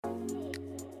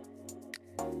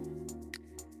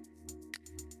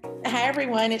Hi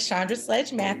everyone, it's Chandra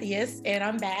Sledge Matthews, and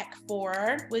I'm back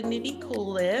for Wouldn't It Be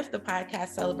Cool If, the podcast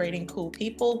celebrating cool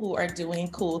people who are doing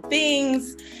cool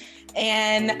things.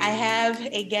 And I have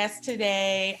a guest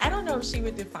today. I don't know if she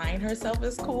would define herself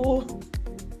as cool.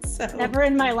 So never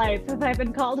in my life have I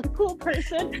been called a cool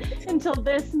person until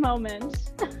this moment.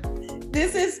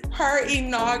 This is her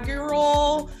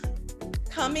inaugural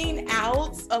coming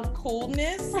out of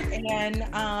coolness,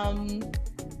 and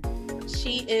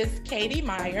she is Katie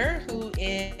Meyer, who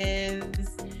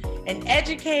is an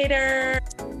educator.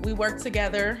 We work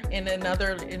together in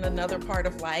another part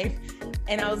of life.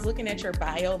 And I was looking at your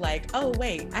bio like, oh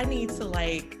wait, I need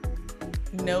to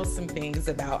know some things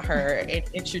about her and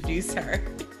introduce her.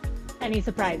 Any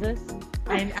surprises?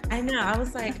 I know. I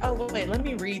was like, oh wait, let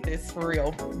me read this for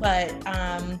real. But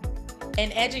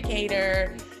an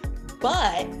educator,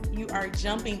 but you are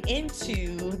jumping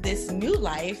into this new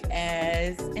life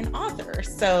as an author.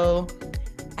 So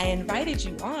I invited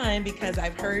you on because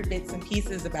I've heard bits and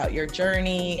pieces about your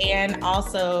journey, and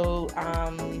also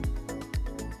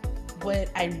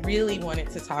what I really wanted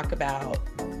to talk about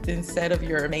instead of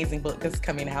your amazing book that's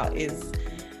coming out is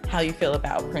how you feel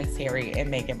about Prince Harry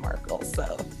and Meghan Markle.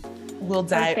 So we'll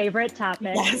dive. Our favorite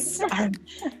topic. Yes.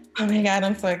 Oh my God,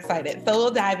 I'm so excited. So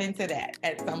we'll dive into that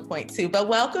at some point too. But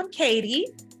welcome, Katie.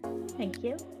 Thank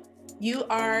you. You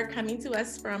are coming to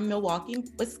us from Milwaukee,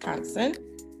 Wisconsin.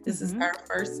 This is our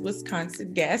first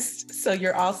Wisconsin guest. So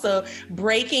you're also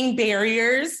breaking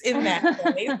barriers in that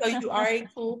way. So you are a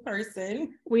cool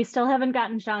person. We still haven't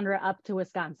gotten Chandra up to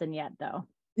Wisconsin yet, though.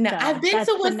 No, so I've been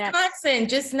to Wisconsin,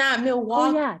 just not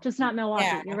Milwaukee. Oh yeah, just not Milwaukee.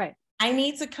 Yeah. You're right. I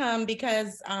need to come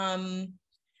because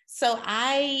so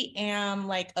I am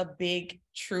like a big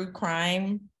true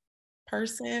crime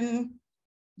person.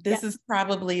 This is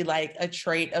probably like a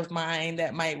trait of mine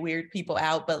that might weird people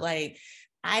out, but like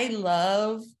I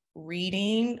love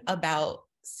reading about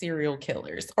serial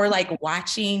killers or like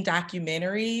watching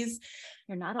documentaries.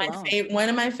 You're not alone. One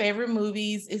of my favorite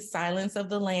movies is Silence of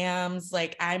the Lambs.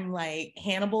 Like I'm like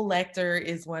Hannibal Lecter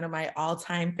is one of my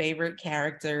all-time favorite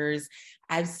characters.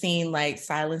 I've seen like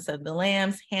Silence of the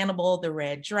Lambs, Hannibal, the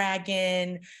Red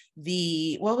Dragon,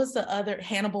 what was the other,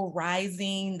 Hannibal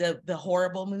Rising, the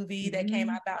horrible movie that came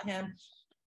out about him,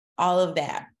 all of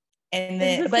that. And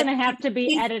then this is gonna have to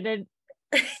be edited.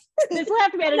 This will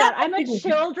have to be edited out. I'm a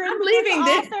children's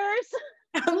author.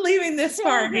 I'm leaving this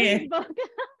part in.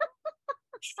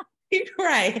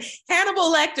 Right.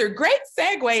 Hannibal Lecter, great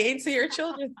segue into your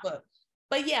children's book.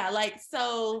 But yeah, like,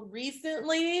 so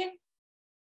recently,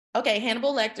 okay,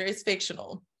 Hannibal Lecter is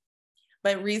fictional,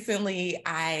 but recently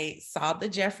I saw the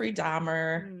Jeffrey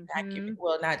Dahmer,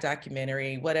 not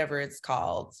documentary, whatever it's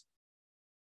called.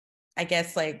 I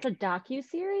guess like the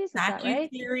docu-series,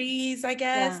 docu-series, I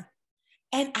guess.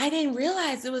 Yeah. And I didn't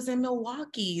realize it was in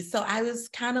Milwaukee. So I was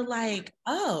kind of like,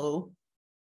 oh,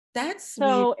 that's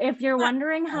so weird. If you're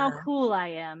wondering how cool I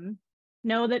am,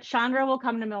 know that Chandra will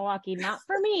come to Milwaukee, not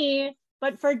for me,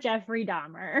 but for Jeffrey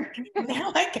Dahmer.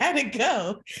 Now I gotta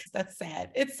go. That's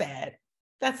sad. It's sad.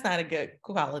 That's not a good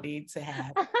quality to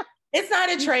have. It's not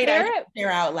a trait I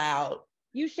share out loud.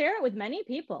 You share it with many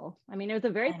people. I mean, it was a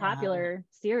very popular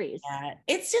series. Yeah.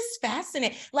 It's just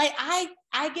fascinating. Like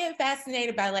I get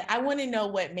fascinated by I want to know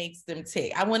what makes them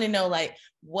tick. I want to know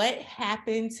what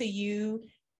happened to you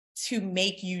to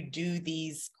make you do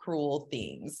these cruel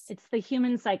things. It's the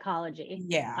human psychology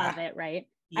of it, right?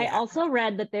 Yeah. I also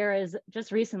read that there's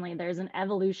an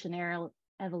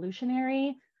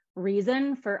evolutionary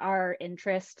reason for our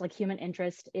interest, like human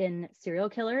interest in serial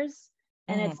killers.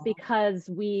 And it's because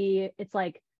it's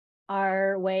like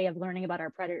our way of learning about our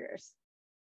predators.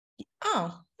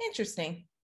 Oh, interesting.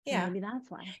 Yeah. Maybe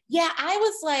that's why. Yeah, I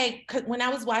was like, when I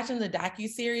was watching the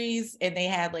docuseries and they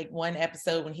had like one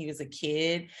episode when he was a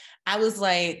kid, I was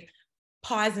like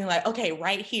pausing, like, okay,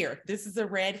 right here, this is a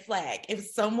red flag. If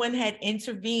someone had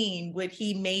intervened, would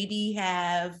he maybe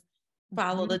have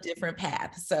followed a different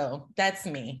path? So that's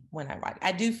me when I watch.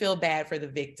 I do feel bad for the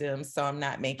victims, so I'm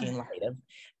not making light of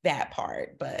that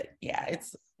part. But yeah,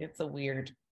 it's a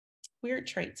weird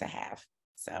trait to have.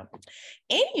 So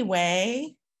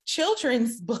anyway,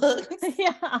 children's books.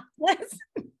 Yeah. Let's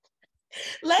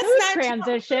not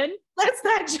transition. Let's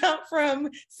not jump from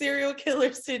serial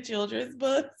killers to children's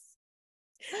books.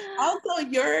 Also,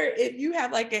 if you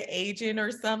have like an agent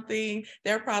or something,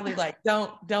 they're probably like,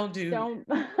 don't do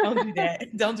that.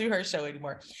 Don't do her show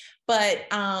anymore. But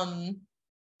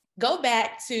go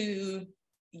back to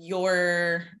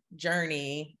your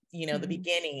journey, the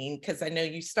beginning, because I know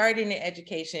you started in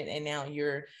education and now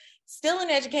you're still in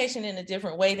education in a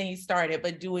different way than you started,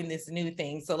 but doing this new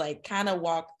thing. So like kind of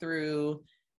walk through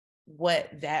what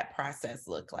that process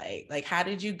looked like. Like, how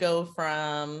did you go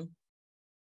from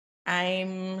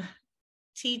I'm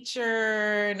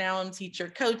teacher, now I'm teacher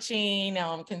coaching,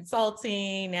 now I'm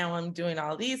consulting, now I'm doing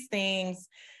all these things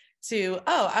to,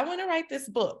 oh, I want to write this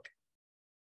book?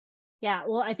 Yeah,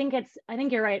 well, I think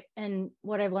you're right. And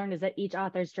what I've learned is that each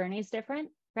author's journey is different,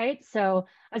 right? So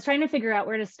I was trying to figure out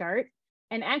where to start.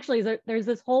 And actually, there's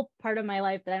this whole part of my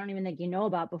life that I don't even think you know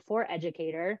about before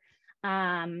educator.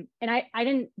 And I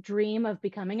didn't dream of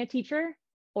becoming a teacher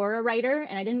or a writer,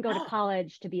 and I didn't go to Oh,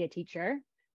 college to be a teacher.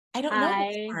 I don't know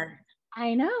this I part.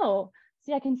 I know.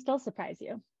 See, I can still surprise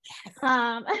you.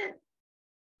 Um,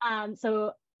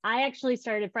 so I actually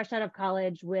started fresh out of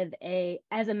college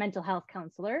as a mental health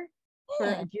counselor for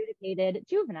Hmm. adjudicated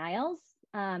juveniles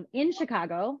in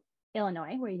Chicago,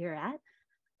 Illinois, where you're at.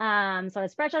 So I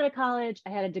was fresh out of college. I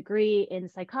had a degree in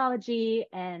psychology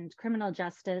and criminal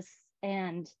justice,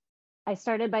 and I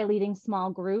started by leading small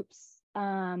groups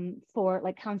for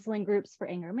like counseling groups for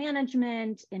anger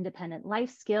management, independent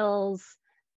life skills,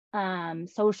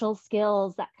 social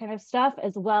skills, that kind of stuff,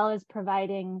 as well as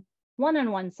providing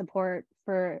one-on-one support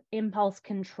for impulse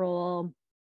control,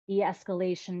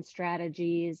 de-escalation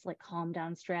strategies, like calm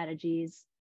down strategies,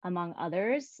 among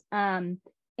others. And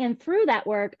through that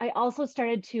work, I also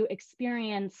started to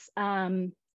experience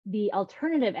the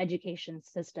alternative education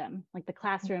system, like the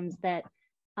classrooms that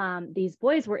these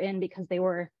boys were in because they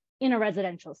were in a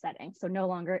residential setting, so no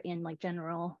longer in like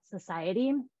general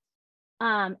society.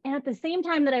 And at the same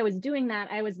time that I was doing that,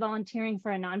 I was volunteering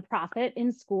for a nonprofit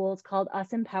in schools called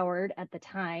Us Empowered at the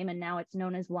time, and now it's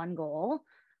known as One Goal,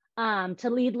 to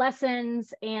lead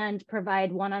lessons and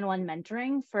provide one-on-one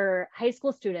mentoring for high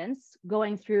school students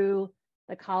going through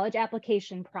the college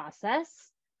application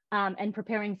process and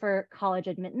preparing for college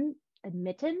admittance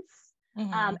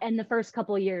Mm-hmm. and the first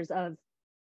couple of years of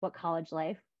what college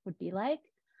life would be like.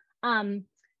 And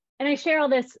I share all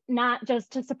this not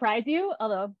just to surprise you,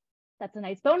 although that's a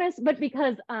nice bonus, but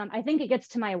because I think it gets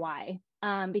to my why.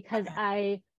 Because Okay.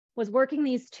 I was working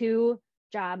these two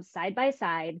jobs side by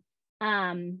side,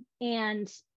 and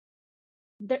it's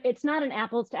not an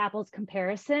apples to apples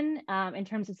comparison in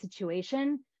terms of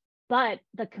situation, but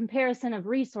the comparison of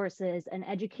resources and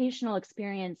educational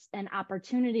experience and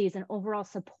opportunities and overall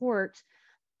support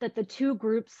that the two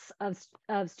groups of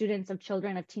students, of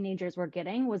children, of teenagers were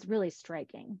getting was really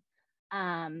striking.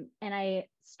 And I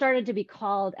started to be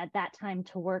called at that time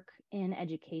to work in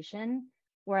education,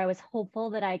 where I was hopeful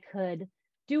that I could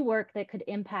do work that could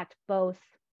impact both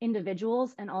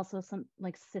individuals and also some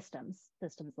like systems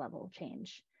level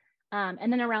change.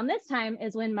 And then around this time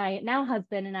is when my now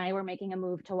husband and I were making a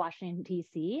move to Washington,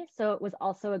 D.C. So it was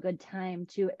also a good time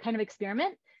to kind of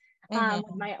experiment with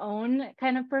Mm-hmm. my own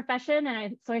kind of profession.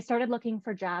 And so I started looking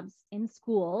for jobs in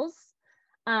schools,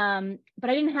 but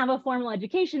I didn't have a formal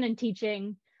education in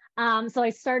teaching. So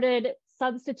I started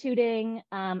substituting.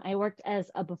 I worked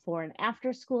as a before and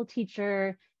after school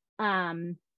teacher. I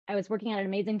was working at an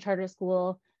amazing charter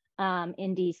school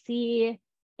in DC,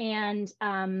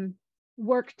 and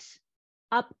worked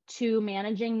up to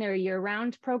managing their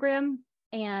year-round program.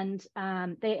 And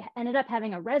they ended up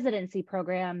having a residency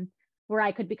program where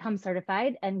I could become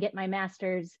certified and get my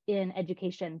master's in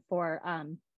education for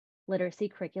literacy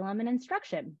curriculum and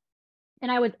instruction.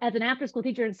 And I was, as an after school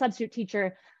teacher and substitute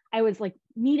teacher, I was like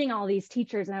meeting all these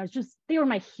teachers, and they were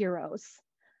my heroes.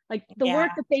 Like the Yeah.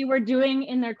 work that they were doing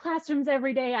in their classrooms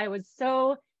every day, I was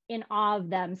so in awe of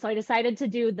them. So I decided to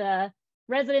do the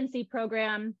residency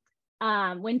program,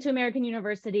 went to American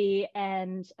University,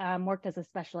 and worked as a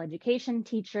special education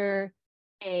teacher,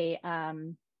 a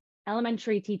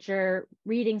elementary teacher,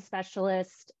 reading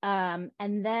specialist, and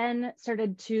then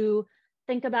started to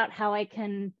think about how I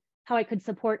could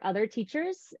support other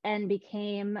teachers, and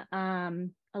became a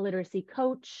literacy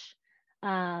coach,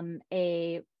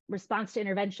 a response to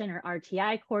intervention or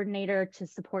RTI coordinator to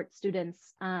support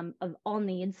students of all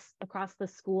needs across the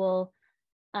school,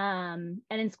 and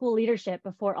in school leadership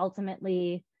before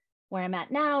ultimately where I'm at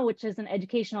now, which is an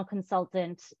educational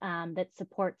consultant that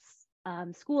supports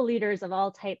school leaders of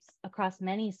all types across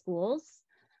many schools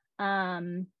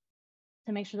to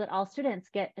make sure that all students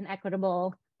get an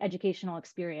equitable educational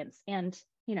experience and,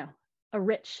 a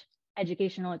rich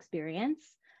educational experience,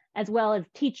 as well as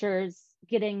teachers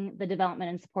getting the development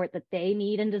and support that they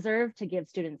need and deserve to give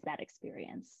students that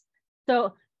experience.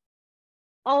 So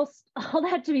all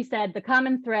that to be said, the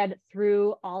common thread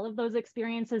through all of those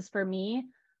experiences for me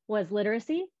was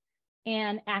literacy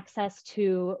and access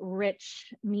to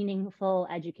rich, meaningful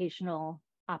educational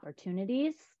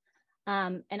opportunities.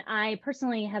 And I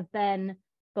personally have been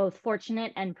both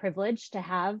fortunate and privileged to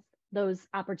have those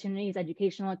opportunities,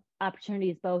 educational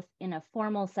opportunities, both in a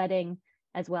formal setting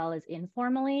as well as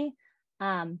informally.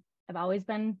 I've always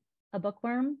been a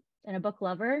bookworm and a book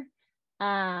lover.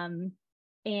 And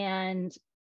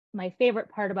my favorite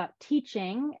part about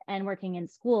teaching and working in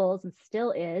schools, and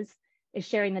still is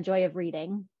sharing the joy of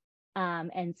reading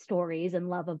and stories and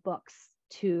love of books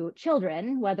to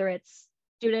children, whether it's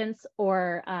students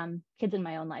or kids in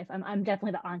my own life. I'm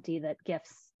definitely the auntie that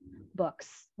gifts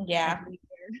books. Yeah.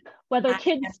 Whether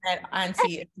kids, that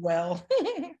auntie as well.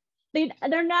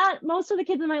 they're not, most of the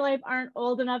kids in my life aren't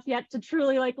old enough yet to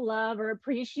truly like love or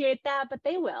appreciate that, but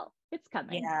they will. It's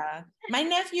coming. Yeah. My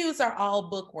nephews are all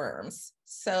bookworms.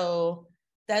 So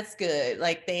that's good.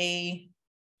 Like I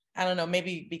don't know,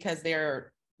 maybe because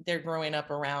they're growing up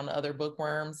around other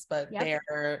bookworms, but Yep.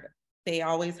 they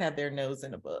always have their nose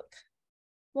in a book.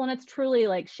 Well, and it's truly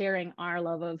like sharing our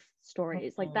love of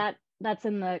stories. Like that's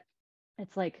in the,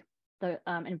 it's like the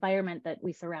environment that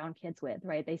we surround kids with,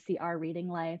 right? They see our reading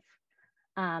life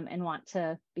and want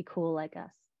to be cool like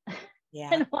us. Yeah.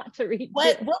 And want to read.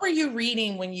 What were you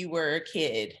reading when you were a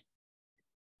kid?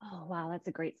 Oh, wow. That's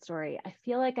a great story. I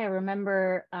feel like I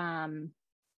remember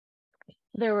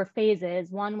there were phases.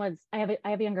 One was, I have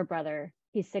a younger brother.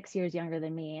 He's 6 years younger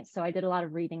than me. So I did a lot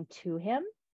of reading to him.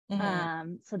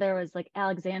 Mm-hmm. So there was like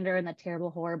Alexander and the Terrible,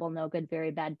 Horrible, No Good,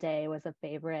 Very Bad Day was a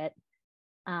favorite.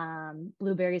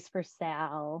 Blueberries for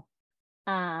Sal.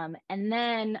 And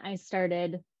then I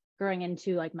started growing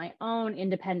into like my own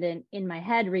independent in my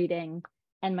head reading.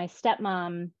 And my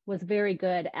stepmom was very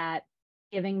good at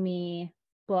giving me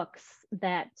books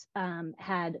that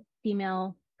had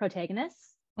female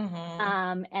protagonists.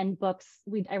 Mm-hmm. And books,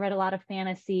 I read a lot of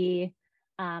fantasy,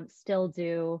 still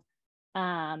do.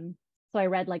 So I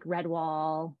read like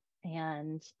Redwall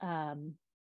and I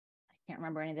can't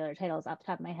remember any of the other titles off the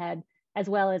top of my head, as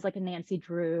well as like a Nancy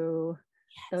Drew,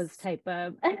 those type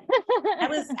of.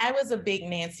 I was a big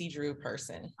Nancy Drew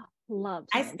person. Loved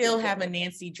I Nancy still Drew. have a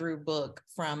Nancy Drew book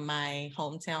from my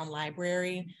hometown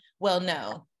library. Well,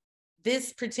 no,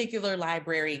 this particular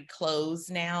library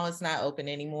closed now. It's not open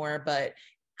anymore, but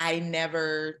I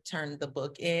never turned the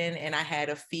book in. And I had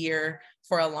a fear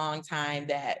for a long time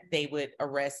that they would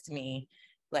arrest me,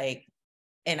 like,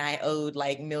 and I owed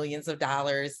like millions of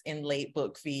dollars in late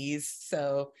book fees.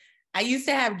 So I used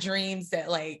to have dreams that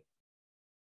like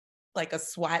a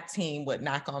SWAT team would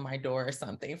knock on my door or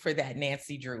something for that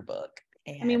Nancy Drew book.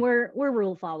 And I mean, we're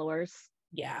rule followers.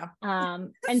 Yeah.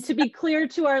 And to be clear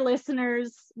to our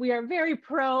listeners, we are very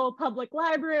pro public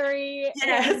library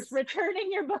and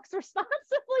returning your books responsibly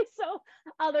so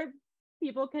other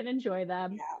people can enjoy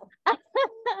them. Yeah.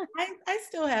 I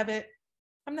still have it.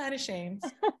 I'm not ashamed.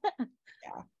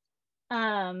 Yeah.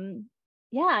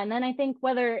 And then I think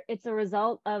whether it's a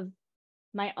result of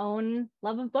my own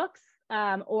love of books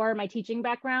or my teaching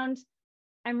background,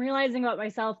 I'm realizing about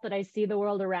myself that I see the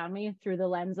world around me through the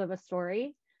lens of a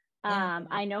story.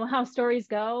 I know how stories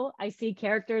go. I see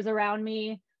characters around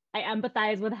me. I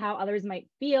empathize with how others might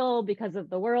feel because of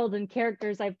the world and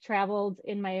characters I've traveled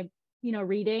in my,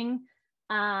 reading.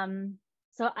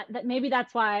 So maybe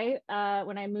that's why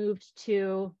when I moved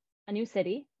to a new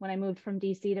city, when I moved from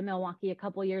DC to Milwaukee a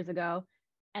couple years ago,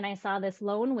 and I saw this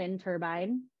lone wind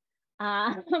turbine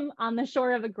on the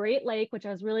shore of a Great Lake, which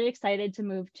I was really excited to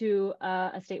move to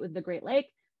a state with the Great Lake.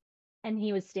 And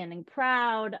he was standing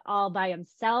proud all by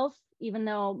himself, even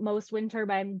though most wind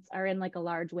turbines are in like a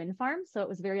large wind farm. So it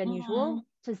was very unusual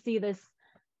to see this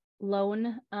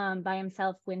lone by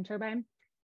himself wind turbine.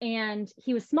 And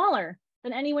he was smaller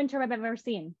than any wind turbine I've ever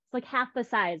seen. It's like half the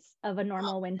size of a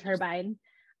normal wind turbine.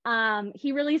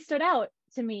 He really stood out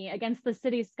to me against the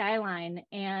city skyline.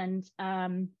 And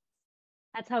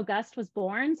that's how Gust was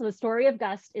born. So the story of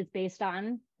Gust is based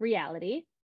on reality.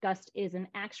 Gust is an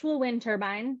actual wind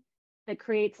turbine that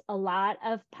creates a lot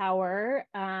of power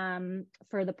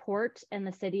for the port and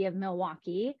the city of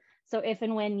Milwaukee. So if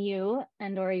and when you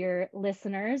and or your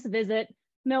listeners visit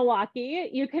Milwaukee,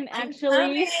 you can I'm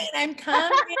coming.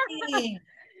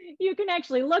 You can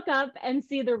actually look up and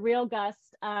see the real Gust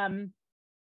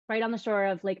right on the shore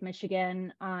of Lake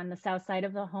Michigan on the south side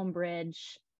of the Home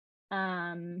Bridge.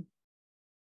 Yeah,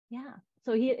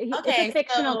 so it's a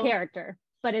fictional character,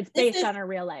 but it's based on a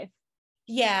real life.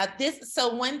 Yeah,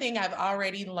 so one thing I've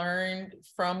already learned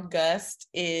from Gust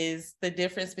is the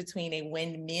difference between a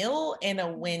windmill and a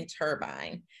wind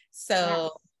turbine.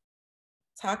 So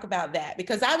talk about that,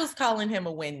 because I was calling him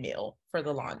a windmill for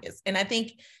the longest. And I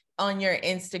think on your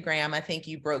Instagram, I think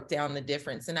you broke down the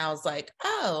difference and I was like,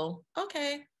 oh,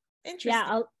 okay, interesting.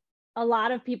 Yeah, a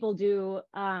lot of people do,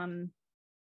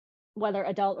 whether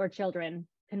adult or children,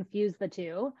 confuse the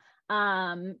two.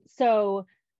 So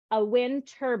a wind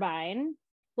turbine,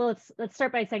 well, let's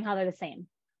start by saying how they're the same.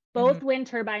 Both wind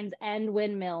turbines and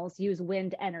windmills use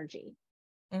wind energy,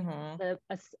 the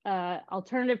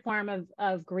alternative form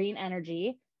of green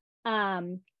energy.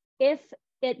 If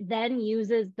it then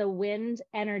uses the wind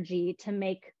energy to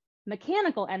make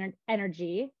mechanical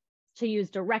energy to use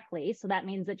directly, so that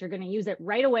means that you're going to use it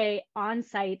right away on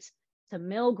site to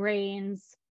mill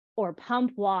grains or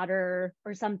pump water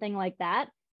or something like that,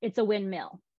 it's a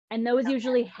windmill. And those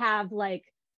usually have like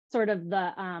sort of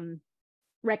the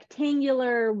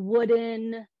rectangular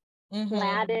wooden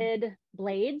flatted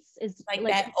blades, is like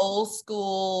that old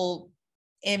school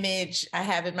image I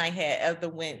have in my head of the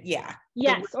wind. Yeah.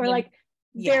 Yes, or like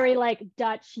very like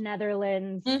Dutch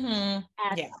Netherlands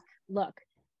look.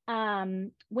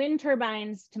 Wind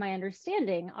turbines, to my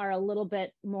understanding, are a little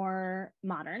bit more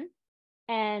modern,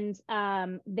 and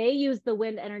they use the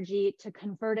wind energy to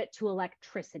convert it to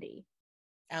electricity.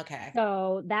 Okay.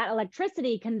 So that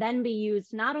electricity can then be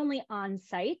used not only on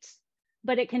site,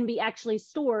 but it can be actually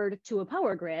stored to a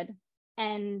power grid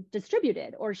and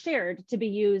distributed or shared to be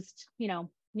used, you know,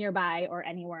 nearby or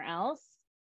anywhere else.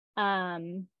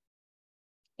 And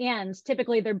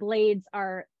typically their blades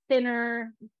are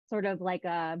thinner, sort of like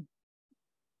I'm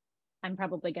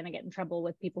probably going to get in trouble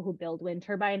with people who build wind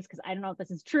turbines because I don't know if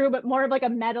this is true, but more of like a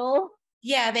metal.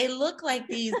 Yeah, they look like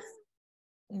these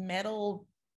metal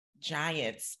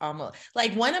giants almost.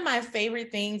 Like one of my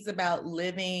favorite things about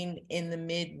living in the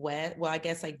Midwest, well, I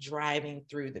guess like driving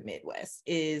through the Midwest,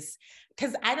 is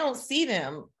because I don't see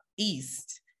them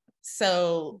east.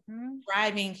 So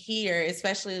driving here,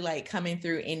 especially like coming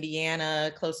through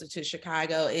Indiana, closer to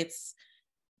Chicago,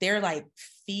 they're like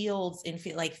fields and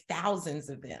like thousands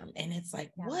of them. And it's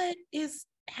like, what is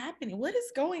happening? What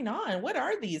is going on? What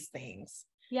are these things?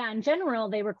 Yeah, in general,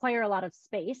 they require a lot of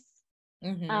space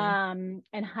and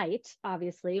height,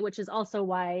 obviously, which is also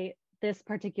why this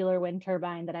particular wind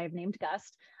turbine that I've named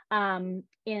Gust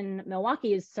in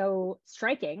Milwaukee is so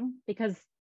striking, because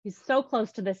he's so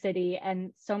close to the city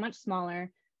and so much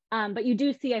smaller. But you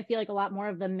do see, I feel like, a lot more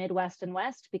of the Midwest and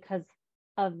West because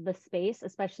of the space,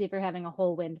 especially if you're having a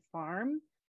whole wind farm.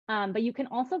 But you can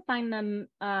also find them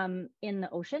in the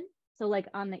ocean. So like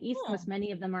on the East Coast,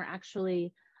 many of them are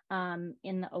actually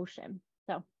in the ocean.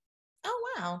 So.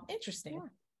 Oh, wow. Interesting. Yeah.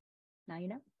 Now you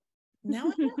know.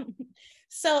 Now I know.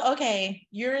 So, okay,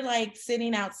 you're like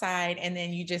sitting outside and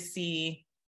then you just see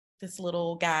this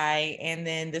little guy, and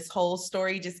then this whole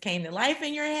story just came to life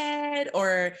in your head,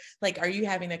 or like, are you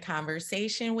having a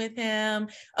conversation with him?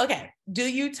 Okay.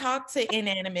 Do you talk to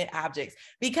inanimate objects?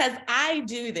 Because I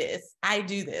do this.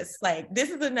 Like,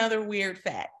 this is another weird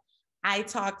fact. I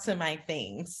talk to my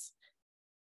things.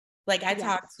 Like I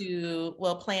talk to,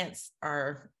 well, plants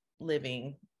are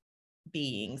living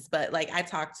beings, but like I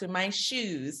talk to my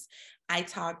shoes. I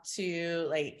talk to,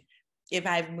 like, if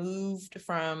I've moved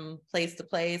from place to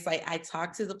place, like I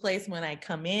talk to the place when I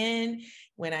come in,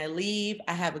 when I leave,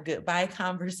 I have a goodbye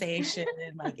conversation,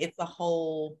 and like it's a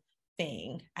whole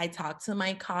thing. I talk to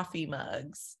my coffee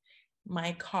mugs,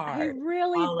 my card. I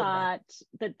really thought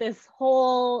that this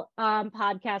whole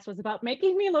podcast was about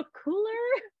making me look cooler.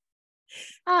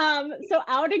 So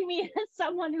outing me as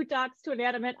someone who talks to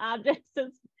inanimate objects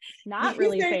is not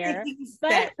really fair.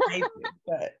 But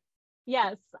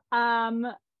yes,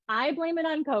 I blame it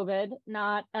on COVID,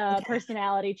 not a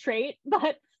personality trait,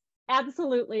 but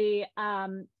absolutely.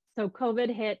 So COVID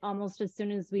hit almost as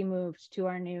soon as we moved to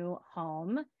our new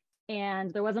home,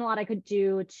 and there wasn't a lot I could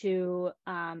do to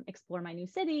explore my new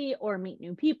city or meet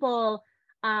new people.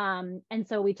 And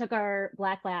so we took our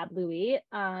Black Lab, Louie,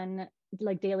 on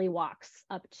like daily walks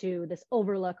up to this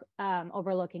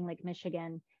overlooking Lake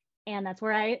Michigan. And that's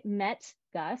where I met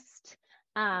Gust.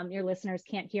 Your listeners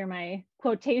can't hear my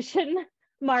quotation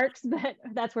marks, but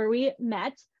that's where we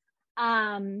met.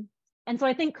 And so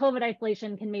I think COVID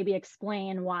isolation can maybe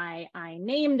explain why I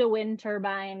named a wind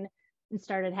turbine and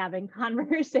started having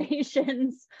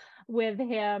conversations with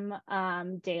him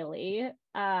daily.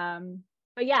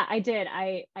 But yeah, I did.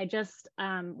 I just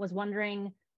was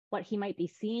wondering what he might be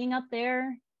seeing up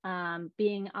there,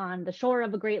 being on the shore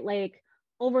of a Great Lake,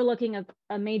 overlooking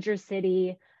a major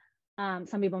city.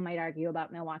 Some people might argue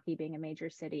about Milwaukee being a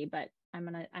major city, but I'm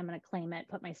gonna claim it,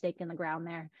 put my stake in the ground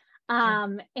there.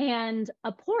 And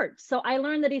a port. So I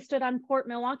learned that he stood on Port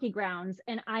Milwaukee grounds,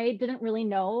 and I didn't really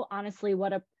know, honestly,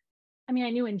 I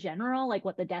knew in general, like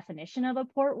what the definition of a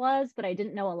port was, but I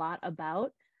didn't know a lot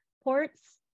about ports.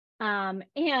 And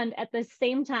at the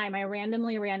same time, I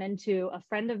randomly ran into a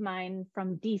friend of mine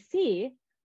from DC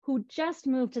who just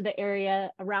moved to the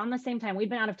area around the same time. We'd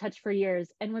been out of touch for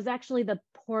years, and was actually the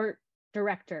port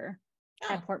director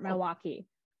at Port Milwaukee.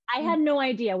 I had no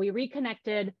idea. We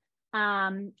reconnected,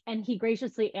 and he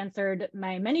graciously answered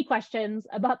my many questions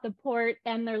about the port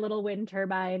and their little wind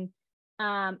turbine.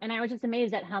 And I was just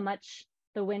amazed at how much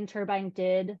the wind turbine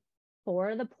did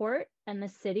for the port and the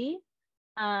city,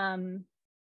 and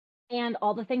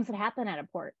all the things that happen at a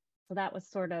port. So that was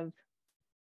sort of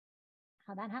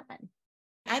how that happened.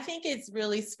 I think it's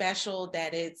really special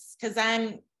that it's because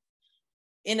I'm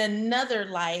in another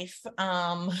life.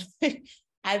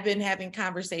 I've been having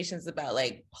conversations about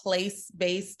like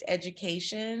place-based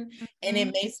education, and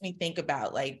it makes me think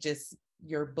about like just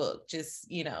your book,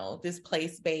 just, you know, this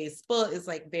place-based book is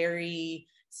like very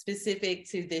specific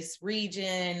to this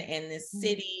region and this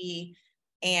city.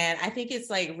 And I think it's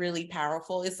like really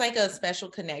powerful. It's like a special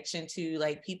connection to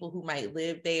like people who might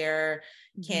live there,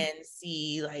 can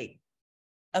see like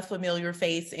a familiar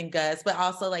face in Gus, but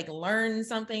also like learn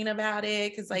something about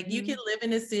it. Cause like you can live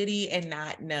in a city and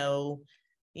not know,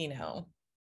 you know,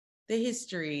 the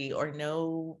history or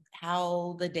know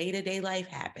how the day-to-day life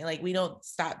happened. Like we don't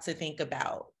stop to think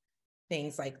about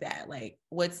things like that, like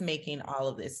what's making all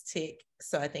of this tick.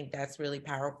 So I think that's really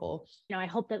powerful. You know, I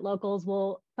hope that locals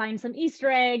will find some Easter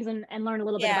eggs and learn a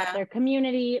little bit about their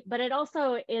community, but it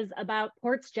also is about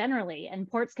ports generally, and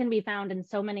ports can be found in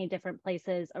so many different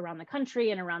places around the country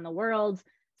and around the world.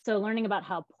 So learning about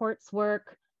how ports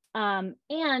work, and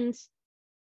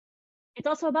it's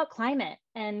also about climate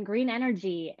and green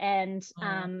energy, and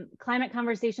climate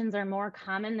conversations are more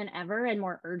common than ever and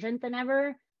more urgent than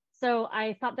ever. So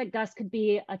I thought that Gus could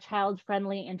be a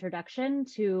child-friendly introduction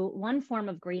to one form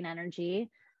of green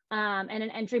energy, and an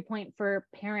entry point for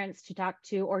parents to talk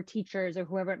to, or teachers or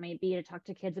whoever it may be, to talk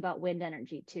to kids about wind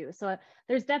energy too. So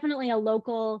there's definitely a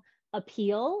local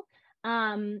appeal,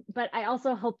 but I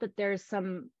also hope that there's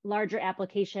some larger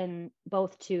application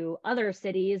both to other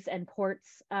cities and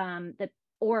ports,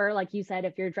 or like you said,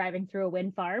 if you're driving through a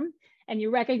wind farm and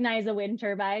you recognize a wind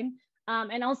turbine,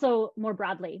 and also more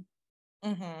broadly.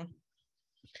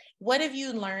 What have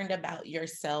you learned about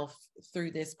yourself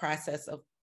through this process of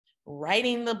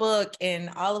writing the book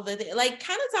and all of the, like,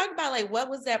 kind of talk about like,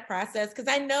 what was that process? Because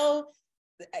I know,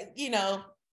 you know,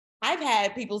 I've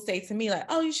had people say to me like,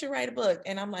 oh, you should write a book.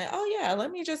 And I'm like, oh yeah, let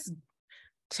me just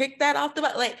tick that off the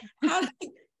butt. Like,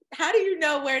 how do you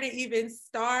know where to even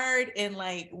start, and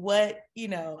like what, you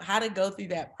know, how to go through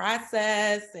that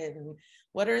process, and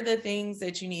what are the things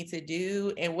that you need to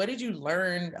do, and what did you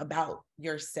learn about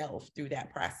yourself through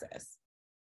that process?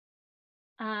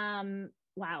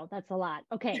 Wow, that's a lot.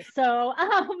 Okay, so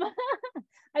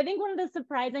I think one of the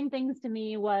surprising things to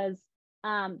me was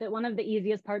that one of the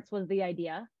easiest parts was the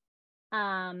idea.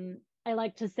 I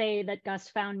like to say that Gus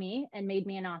found me and made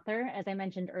me an author. As I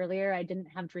mentioned earlier, I didn't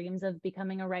have dreams of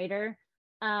becoming a writer.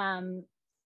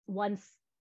 Once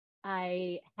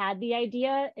I had the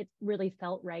idea, it really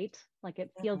felt right. Like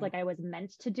it feels like I was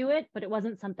meant to do it, but it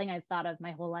wasn't something I've thought of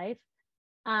my whole life.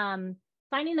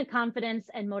 Finding the confidence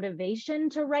and motivation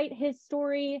to write his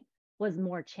story was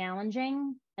more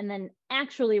challenging. And then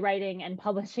actually writing and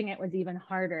publishing it was even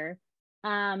harder.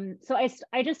 So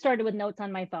I just started with notes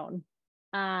on my phone.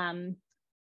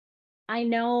 I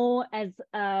know as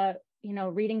a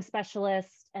reading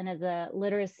specialist and as a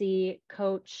literacy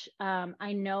coach,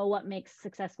 I know what makes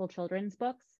successful children's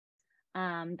books.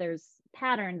 There's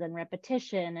patterns and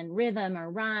repetition and rhythm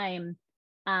or rhyme,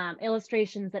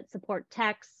 illustrations that support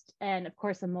text, and of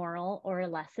course a moral or a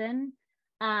lesson,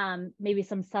 maybe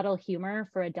some subtle humor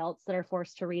for adults that are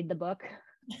forced to read the book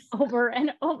over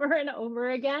and over and over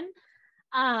again.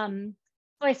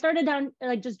 So I started down,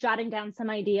 like just jotting down some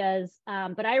ideas,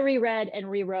 but I reread and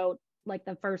rewrote like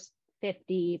the first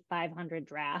 500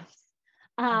 drafts,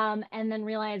 and then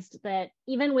realized that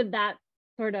even with that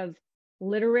sort of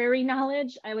literary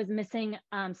knowledge, I was missing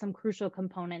some crucial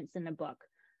components in the book.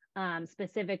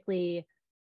 Specifically,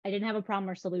 I didn't have a problem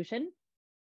or solution,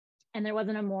 and there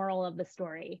wasn't a moral of the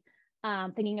story.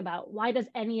 Thinking about, why does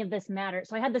any of this matter?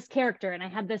 So I had this character and I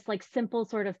had this like simple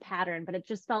sort of pattern, but it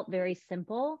just felt very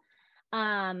simple.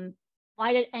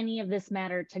 Why did any of this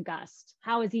matter to Gus?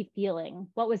 How is he feeling?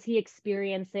 What was he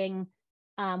experiencing?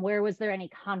 Where was there any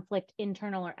conflict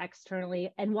internal or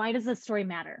externally? And why does this story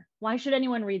matter? Why should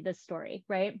anyone read this story,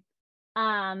 right?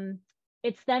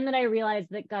 It's then that I realized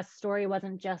that Gus' story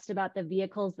wasn't just about the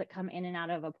vehicles that come in and out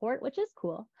of a port, which is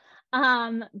cool,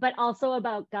 but also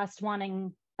about Gus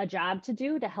wanting a job to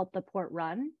do to help the port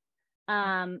run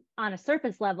on a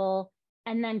surface level,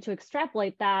 and then to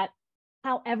extrapolate that,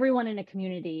 how everyone in a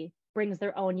community brings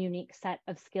their own unique set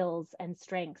of skills and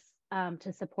strengths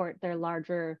to support their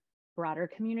larger, broader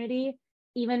community,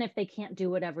 even if they can't do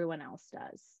what everyone else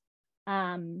does.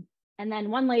 And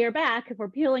then one layer back, if we're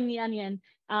peeling the onion,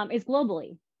 is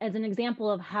globally. as an example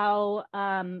of how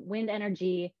wind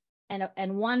energy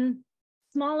and one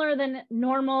smaller than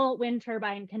normal wind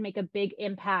turbine can make a big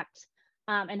impact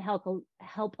and help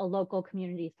a local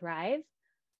community thrive.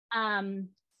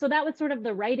 So that was sort of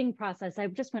the writing process. I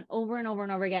just went over and over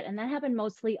and over again, and that happened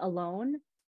mostly alone.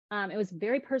 It was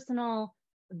very personal,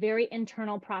 very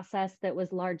internal process that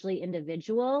was largely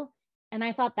individual. And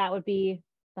I thought that would be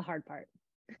the hard part.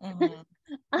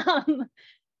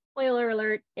 Spoiler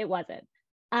alert, it wasn't.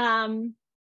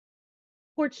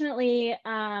 Fortunately,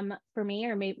 for me,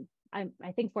 or maybe I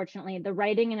think fortunately, the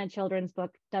writing in a children's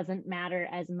book doesn't matter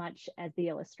as much as the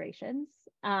illustrations.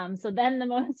 So then the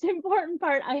most important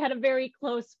part, I had a very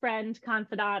close friend,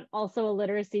 confidant, also a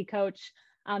literacy coach.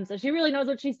 So she really knows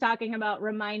what she's talking about,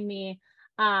 remind me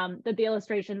that the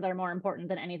illustrations are more important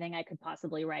than anything I could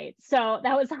possibly write. So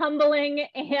that was humbling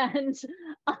and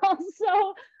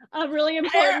also a really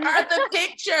important. Where are the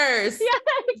pictures? Yeah,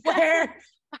 exactly. Where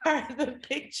are the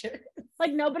pictures?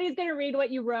 Like nobody's gonna read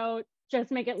what you wrote,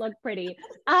 just make it look pretty.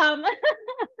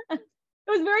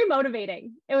 It was very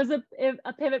motivating. It was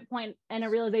a pivot point and a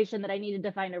realization that I needed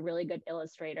to find a really good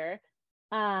illustrator.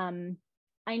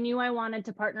 I knew I wanted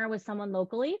to partner with someone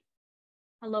locally,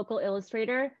 a local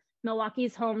illustrator.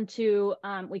 Milwaukee's home to,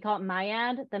 we call it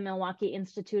MIAD, the Milwaukee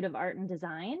Institute of Art and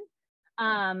Design,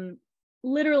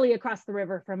 literally across the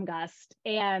river from Gust.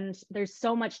 And there's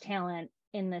so much talent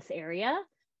in this area.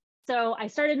 So I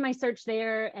started my search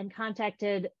there and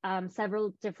contacted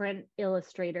several different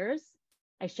illustrators.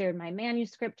 I shared my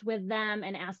manuscript with them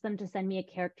and asked them to send me a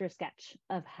character sketch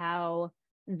of how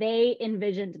they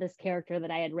envisioned this character that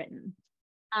I had written.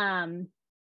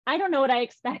 I don't know what I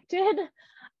expected,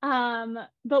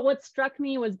 but what struck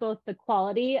me was both the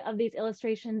quality of these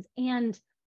illustrations and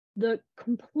the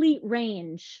complete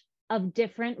range of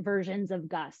different versions of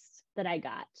Gus that I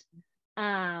got.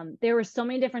 There were so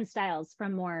many different styles,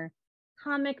 from more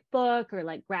comic book or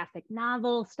like graphic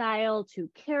novel style to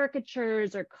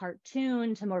caricatures or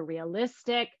cartoon to more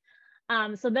realistic.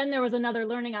 So then there was another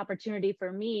learning opportunity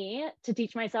for me to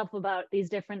teach myself about these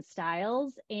different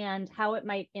styles and how it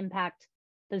might impact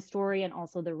the story and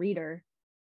also the reader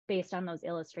based on those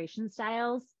illustration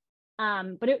styles.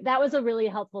 But that was a really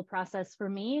helpful process for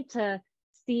me to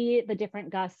see the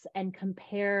different Gus and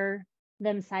compare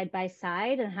them side by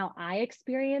side and how I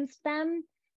experienced them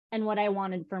and what I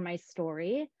wanted for my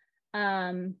story.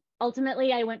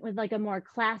 Ultimately, I went with like a more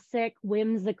classic,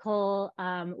 whimsical,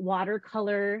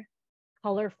 watercolor,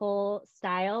 colorful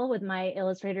style with my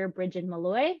illustrator, Bridget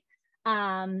Malloy.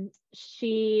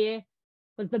 She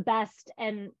was the best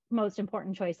and most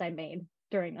important choice I made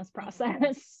during this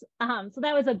process. So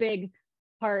that was a big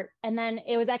part. And then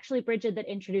it was actually Bridget that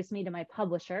introduced me to my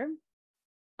publisher,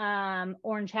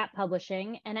 Orange Hat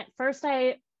Publishing. And at first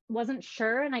I wasn't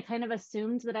sure, and I kind of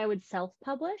assumed that I would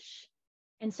self-publish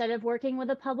instead of working with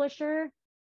a publisher.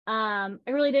 I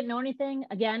really didn't know anything.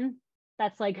 Again,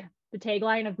 that's like the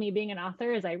tagline of me being an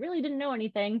author, is I really didn't know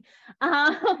anything.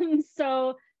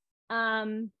 So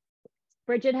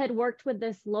Bridget had worked with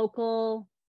this local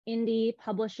indie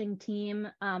publishing team.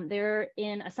 They're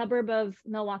in a suburb of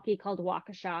Milwaukee called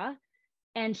Waukesha,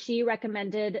 and she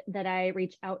recommended that I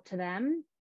reach out to them.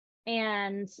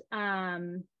 And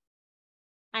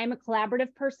I'm a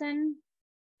collaborative person.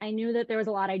 I knew that there was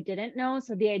a lot I didn't know,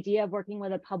 so the idea of working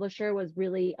with a publisher was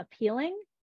really appealing.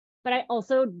 But I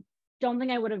also don't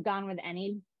think I would have gone with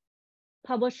any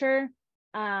publisher.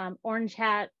 Orange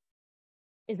Hat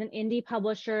is an indie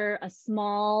publisher, a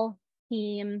small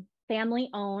team, family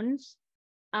owned,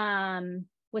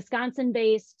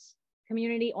 Wisconsin-based,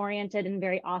 community-oriented, and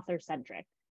very author-centric.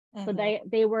 So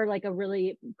they were like a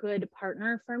really good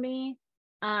partner for me.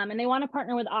 And they want to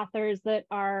partner with authors that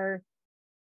are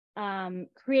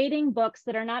creating books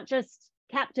that are not just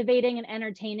captivating and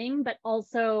entertaining, but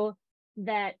also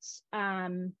that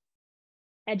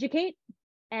educate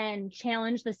and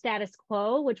challenge the status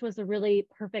quo, which was a really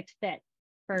perfect fit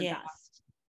for Gust.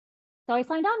 So I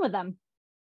signed on with them.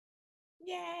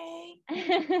 Yay.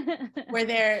 Were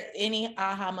there any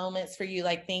aha moments for you,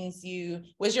 like things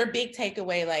was your big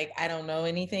takeaway like, I don't know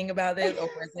anything about this, or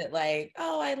was it like,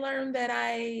 oh, I learned that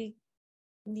I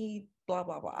need blah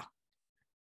blah blah?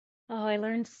 Oh, I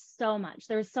learned so much.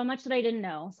 There was so much that I didn't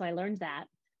know, so I learned that.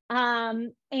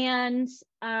 And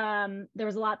there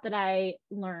was a lot that I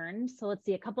learned. So let's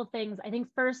see, a couple things. I think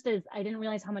first is I didn't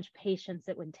realize how much patience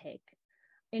it would take.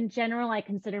 In general, I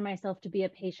consider myself to be a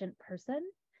patient person.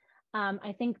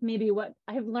 I think maybe what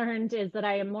I've learned is that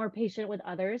I am more patient with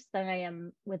others than I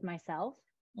am with myself.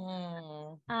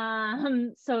 So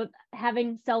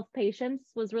having self-patience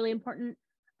was really important.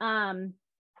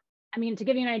 I mean, to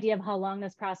give you an idea of how long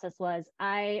this process was,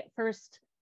 I first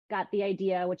got the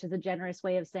idea, which is a generous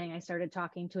way of saying I started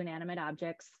talking to inanimate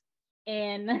objects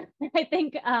in, I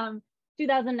think,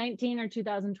 2019 or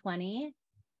 2020.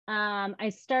 I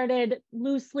started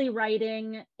loosely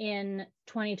writing in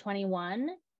 2021,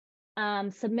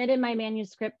 submitted my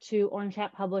manuscript to Orange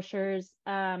Hat Publishers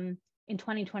in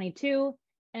 2022,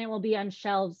 and it will be on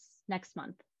shelves next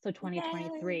month, so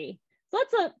 2023. Yay. So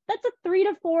that's a 3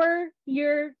 to 4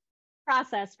 year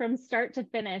process from start to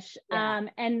finish. Yeah.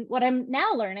 And what I'm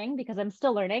now learning, because I'm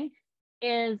still learning,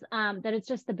 is that it's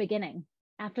just the beginning.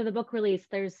 After the book release,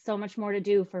 there's so much more to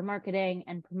do for marketing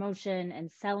and promotion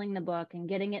and selling the book and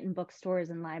getting it in bookstores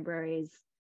and libraries,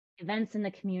 events in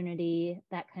the community,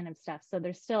 that kind of stuff. So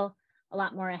there's still a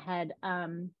lot more ahead. I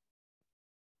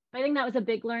think that was a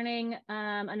big learning.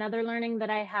 Another learning that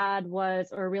I had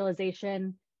was, or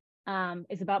realization,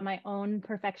 is about my own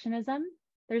perfectionism.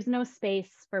 There's no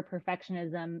space for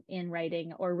perfectionism in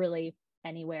writing or really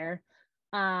anywhere.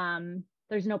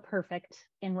 There's no perfect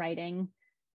in writing.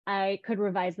 I could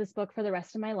revise this book for the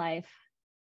rest of my life.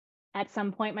 At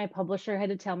some point, my publisher had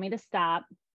to tell me to stop,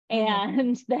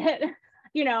 and that,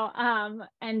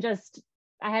 and just,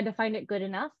 I had to find it good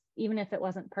enough, even if it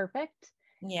wasn't perfect.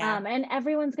 Yeah. And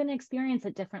everyone's going to experience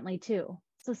it differently too.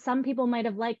 So some people might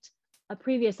have liked a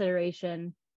previous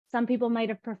iteration. Some people might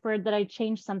have preferred that I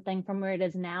change something from where it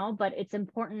is now, but it's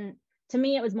important to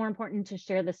me. It was more important to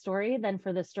share the story than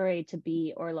for the story to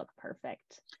be or look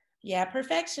perfect. Yeah,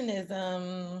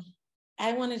 perfectionism,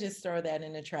 I want to just throw that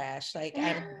in the trash. Like,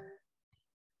 I'm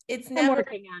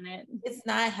working on it. It's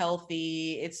not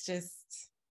healthy. It's just.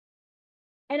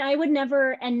 And I would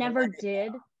never and never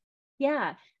did.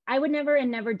 Yeah, I would never and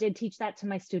never did teach that to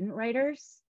my student writers.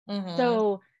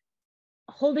 So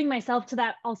holding myself to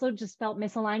that also just felt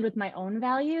misaligned with my own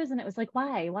values. And it was like,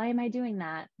 why am I doing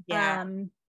that? Yeah.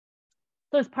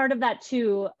 So as part of that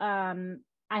too, I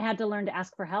had to learn to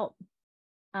ask for help.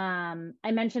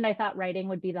 I mentioned I thought writing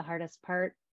would be the hardest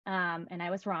part, and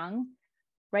I was wrong.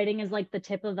 Writing is like the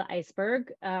tip of the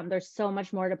iceberg. There's so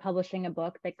much more to publishing a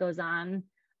book that goes on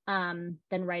than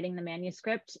writing the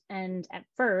manuscript. And at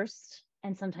first,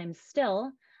 and sometimes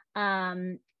still,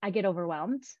 I get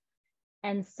overwhelmed.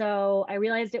 And so I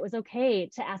realized it was okay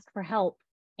to ask for help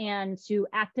and to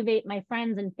activate my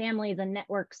friends and families and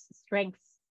networks' strengths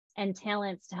and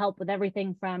talents to help with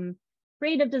everything from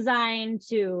creative design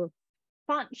to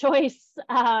font choice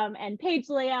and page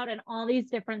layout and all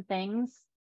these different things.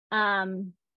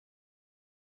 After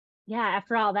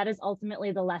all, that is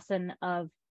ultimately the lesson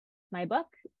of my book,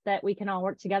 that we can all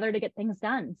work together to get things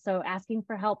done. So asking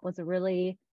for help was a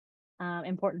really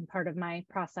important part of my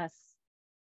process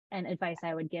and advice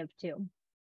I would give too.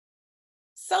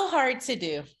 So hard to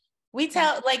do. We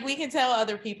can tell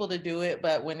other people to do it,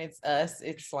 but when it's us,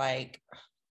 it's like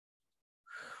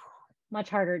much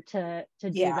harder to do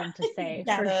than to say,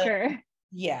 for sure.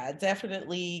 Yeah,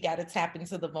 definitely got to tap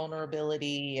into the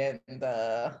vulnerability and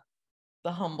the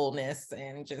humbleness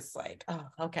and just like, oh,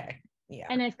 okay. Yeah.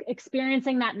 And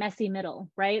experiencing that messy middle,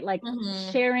 right? Like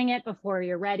sharing it before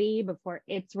you're ready, before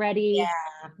it's ready.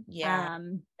 Yeah.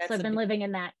 So I've been living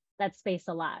in that space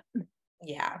a lot.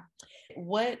 Yeah.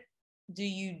 What do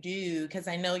you do? Because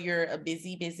I know you're a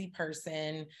busy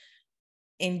person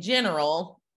in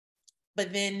general,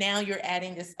 but then now you're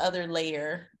adding this other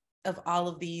layer of all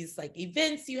of these like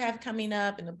events you have coming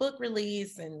up and the book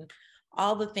release and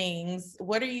all the things.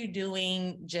 What are you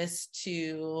doing just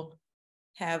to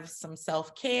have some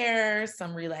self-care,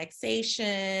 some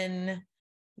relaxation?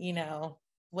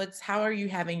 How are you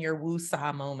having your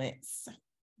woo-saw moments?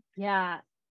 Yeah.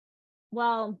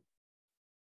 Well,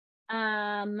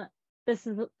 this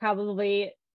is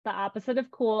probably the opposite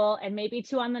of cool and maybe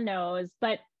too on the nose,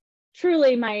 but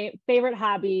truly my favorite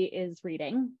hobby is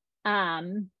reading.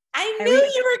 I knew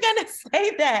you were going to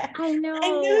say that. I know. I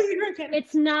knew you were going to.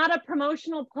 It's not a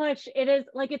promotional push. It is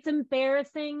like, it's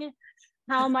embarrassing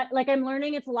how much, like I'm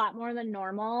learning it's a lot more than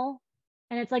normal.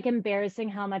 And it's like embarrassing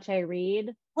how much I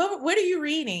read. What are you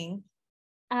reading?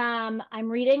 I'm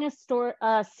reading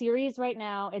a series right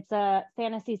now. It's a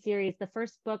fantasy series. The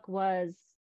first book was,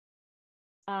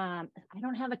 I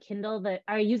don't have a Kindle,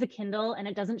 I use a Kindle and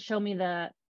it doesn't show me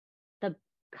the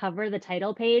cover, the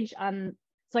title page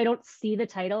so I don't see the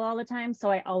title all the time. So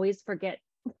I always forget.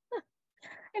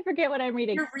 I forget what I'm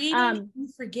reading. You're reading, you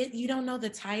forget, you don't know the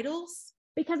titles?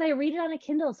 Because I read it on a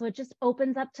Kindle, so it just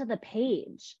opens up to the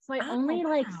page. So I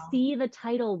only see the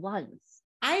title once.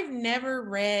 I've never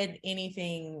read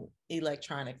anything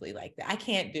electronically like that. I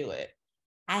can't do it.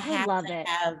 I have to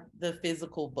have the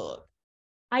physical book.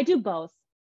 I do both.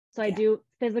 So I do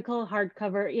physical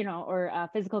hardcover, or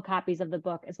physical copies of the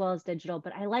book as well as digital,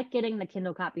 but I like getting the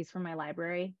Kindle copies from my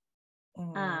library.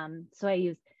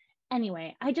 So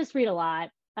anyway, I just read a lot.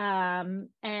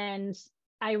 And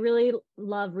I really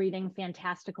love reading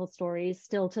fantastical stories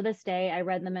still to this day. I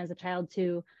read them as a child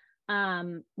too.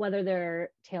 Whether they're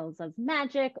tales of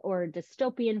magic or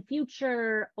dystopian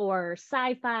future or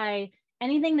sci-fi,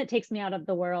 anything that takes me out of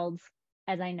the world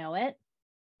as I know it,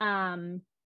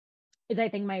 is I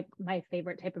think my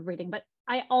favorite type of reading. But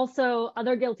I also,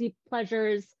 other guilty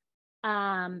pleasures,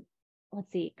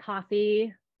 let's see,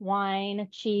 coffee, wine,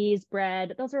 cheese,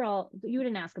 bread. Those are all, you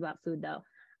didn't ask about food though.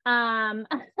 Any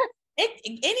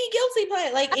guilty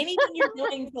pleasure, like anything you're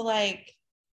doing to like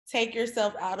take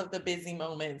yourself out of the busy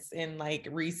moments and like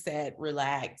reset,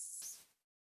 relax.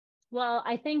 Well,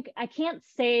 I think I can't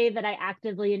say that I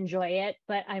actively enjoy it,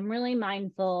 but I'm really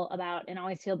mindful about and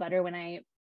always feel better when I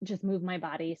just move my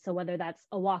body. So whether that's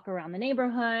a walk around the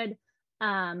neighborhood,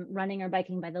 running or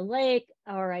biking by the lake,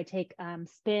 or I take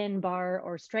spin, bar,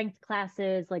 or strength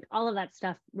classes, like all of that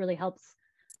stuff really helps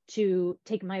to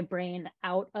take my brain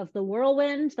out of the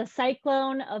whirlwind, the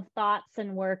cyclone of thoughts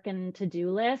and work and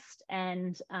to-do list,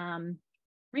 and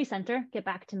recenter, get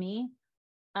back to me.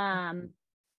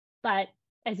 But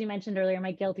as you mentioned earlier,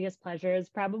 my guiltiest pleasure is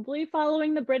probably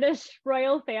following the British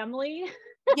royal family.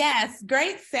 Yes,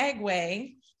 great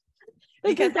segue.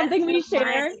 Because something we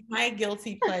share. My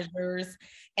guilty pleasures.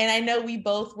 And I know we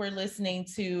both were listening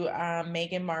to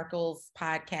Meghan Markle's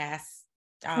podcast,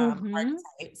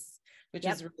 Archetypes, which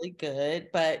is really good.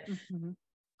 But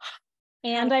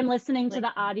and I'm listening to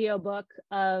the audiobook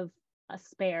of A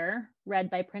Spare,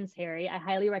 read by Prince Harry. I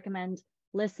highly recommend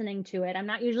listening to it. I'm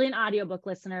not usually an audiobook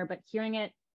listener, but hearing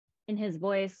it in his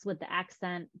voice with the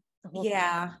accent.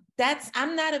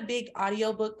 I'm not a big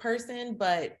audiobook person,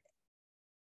 but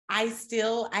I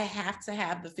have to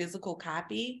have the physical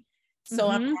copy. So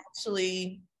I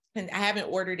haven't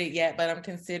ordered it yet, but I'm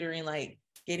considering like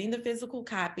getting the physical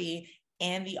copy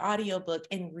and the audiobook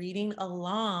and reading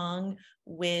along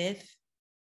with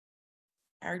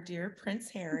our dear Prince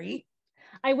Harry.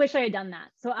 I wish I had done that.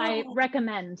 So I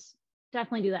recommend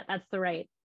definitely do that. That's the right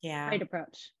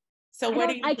approach. So what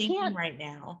are you thinking right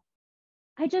now?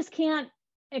 I just can't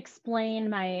explain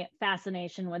my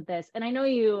fascination with this. And I know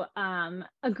you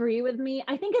agree with me.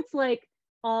 I think it's like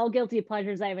all guilty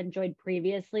pleasures I've enjoyed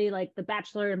previously, like The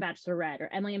Bachelor and Bachelorette or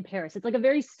Emily in Paris. It's like a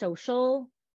very social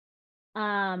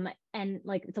and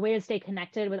like it's a way to stay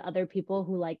connected with other people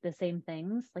who like the same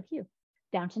things like you.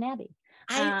 Downton Abbey.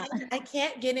 I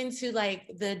can't get into like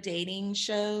the dating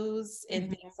shows and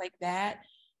things like that,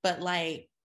 but like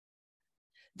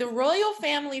the royal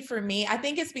family for me, I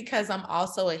think it's because I'm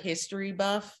also a history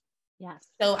buff. Yes.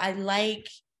 So I like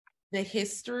the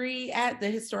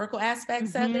historical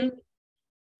aspects of it.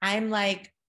 I'm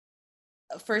like,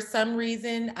 for some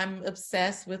reason, I'm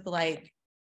obsessed with like,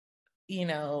 you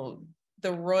know,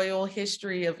 the royal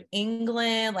history of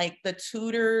England, like the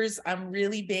Tudors. I'm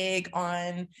really big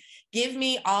on, give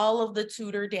me all of the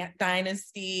Tudor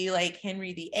dynasty, like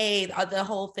Henry VIII, the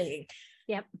whole thing.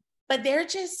 Yep. But they're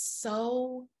just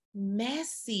so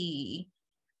messy.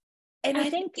 And I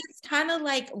think it's kind of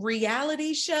like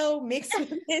reality show mixed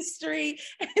with history.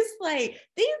 It's like,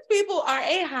 these people are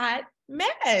a hot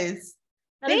mess.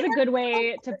 That is a good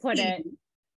way to put it.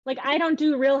 Like, I don't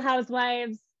do Real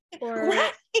Housewives or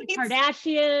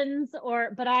Kardashians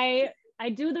but I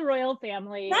do the royal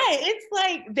family. Right. It's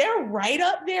like, they're right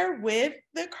up there with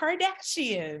the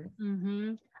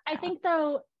Kardashians. I think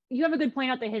though, you have a good point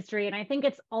about the history. And I think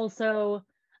it's also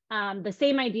the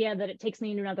same idea that it takes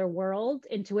me into another world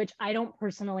into which I don't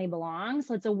personally belong.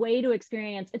 So it's a way to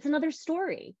experience, it's another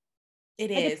story.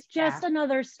 It's just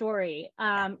another story.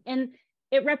 And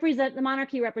the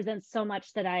monarchy represents so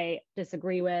much that I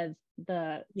disagree with.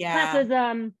 The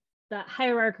classism, the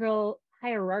hierarchical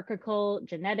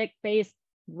genetic-based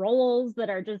roles that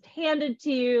are just handed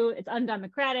to you. It's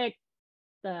undemocratic.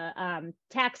 The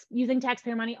using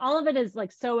taxpayer money, all of it is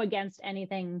like so against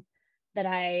anything that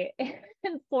I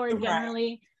am for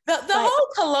generally. The whole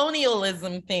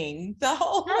colonialism thing,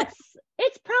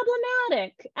 it's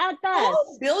problematic at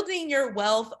best. Building your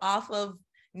wealth off of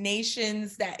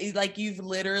nations that like you've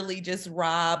literally just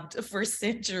robbed for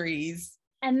centuries.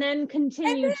 And then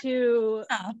continue to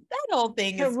that whole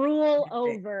thing to rule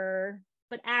over,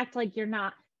 but act like you're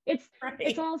not.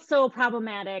 It's all so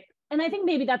problematic. And I think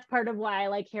maybe that's part of why I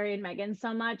like Harry and Meghan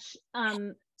so much.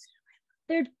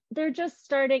 They're just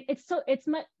starting.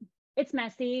 It's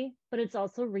messy, but it's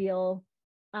also real.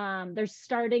 They're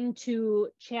starting to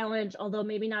challenge, although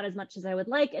maybe not as much as I would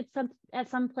like at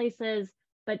some places,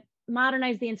 but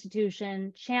modernize the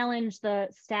institution, challenge the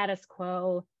status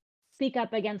quo, speak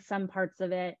up against some parts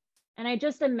of it. And I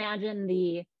just imagine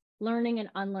the learning and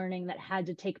unlearning that had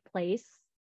to take place.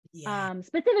 Yeah.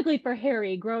 Specifically for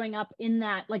Harry, growing up in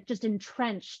that, like, just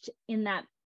entrenched in that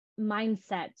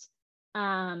mindset,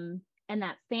 and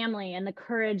that family, and the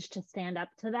courage to stand up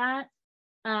to that.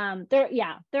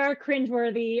 There are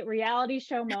cringeworthy reality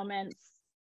show moments,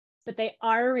 but they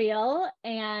are real.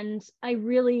 And I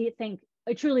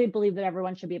truly believe that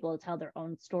everyone should be able to tell their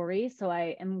own story. So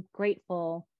I am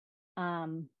grateful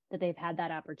that they've had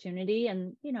that opportunity,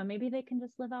 and maybe they can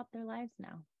just live out their lives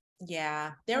now.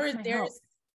 Yeah. That's my hope.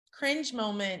 Cringe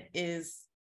moment is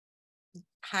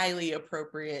highly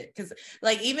appropriate, because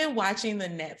like even watching the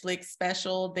Netflix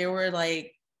special, there were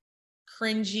like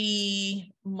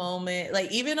cringy moment, like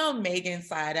even on Megan's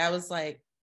side, I was like,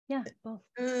 yeah, both.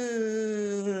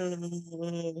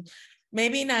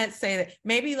 Maybe not say that.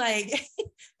 Maybe like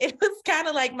it was kind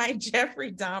of like my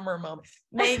Jeffrey Dahmer moment.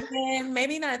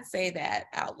 Maybe not say that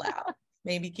out loud.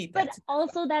 Maybe keep that. But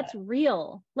also that's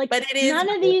real. Like, but it is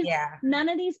none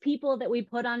of these people that we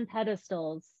put on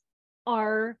pedestals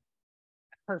are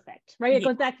perfect, right? It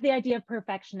goes back to the idea of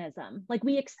perfectionism. Like,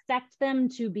 we expect them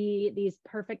to be these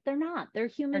perfect. They're not. They're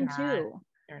human too.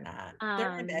 They're not. They're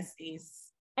my besties.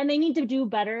 And they need to do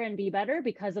better and be better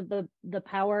because of the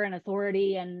power and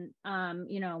authority and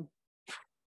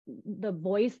the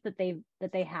voice that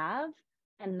they have,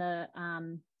 and the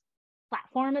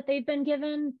platform that they've been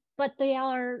given, but they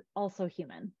are also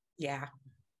human. Yeah.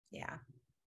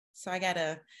 So I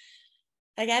gotta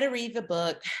read the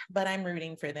book, but I'm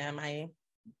rooting for them.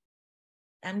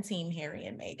 I'm team Harry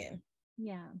and Meghan.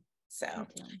 Yeah. So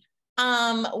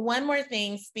one more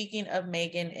thing, speaking of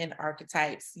Meghan and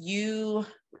archetypes,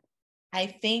 I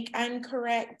think I'm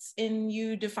correct in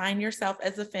you define yourself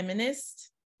as a feminist.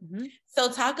 Mm-hmm.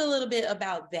 So talk a little bit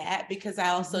about that, because I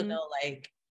also know like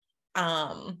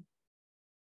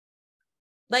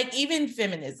even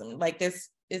feminism, like it's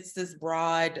this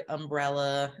broad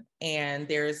umbrella, and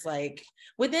there's like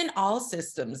within all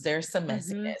systems, there's some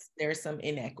messiness, there's some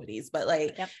inequities, but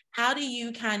like, how do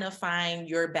you kind of find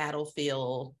your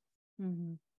battlefield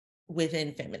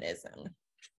within feminism?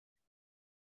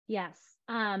 Yes.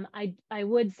 I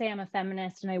would say I'm a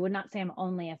feminist, and I would not say I'm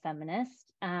only a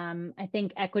feminist. I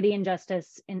think equity and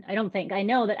justice, and I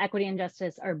know that equity and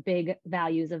justice are big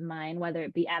values of mine, whether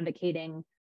it be advocating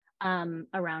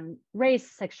around race,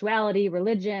 sexuality,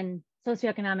 religion,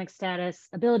 socioeconomic status,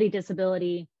 ability,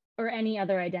 disability, or any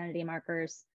other identity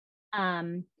markers.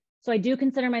 So I do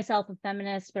consider myself a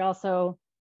feminist, but also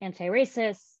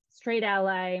anti-racist, straight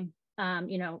ally.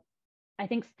 I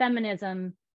think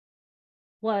feminism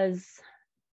was,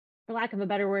 for lack of a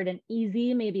better word, an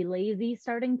easy, maybe lazy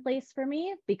starting place for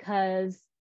me, because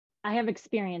I have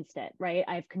experienced it, right?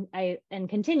 I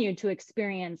continue to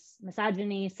experience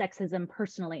misogyny, sexism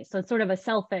personally. So it's sort of a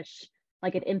selfish,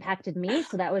 like, it impacted me.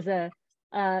 So that was a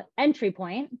entry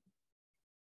point.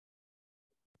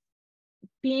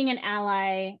 Being an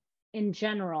ally in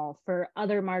general for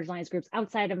other marginalized groups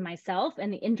outside of myself,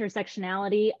 and the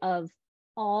intersectionality of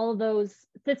all those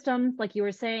systems, like you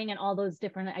were saying, and all those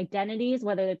different identities,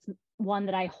 whether it's one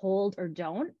that I hold or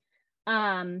don't,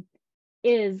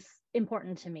 is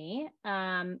important to me.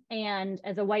 And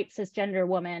as a white cisgender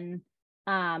woman,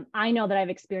 I know that I've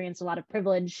experienced a lot of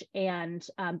privilege and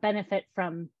benefit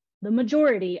from the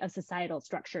majority of societal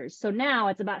structures. So now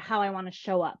it's about how I want to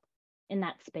show up in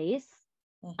that space.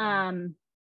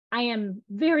 I am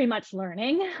very much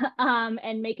learning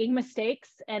and making mistakes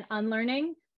and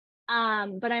unlearning.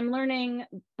 But I'm learning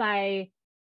by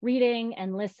reading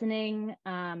and listening,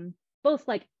 both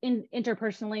like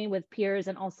interpersonally with peers,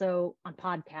 and also on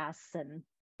podcasts and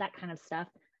that kind of stuff,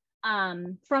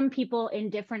 from people in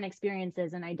different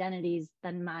experiences and identities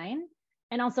than mine,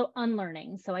 and also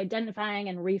unlearning. So identifying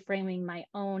and reframing my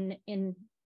own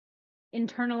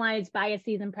internalized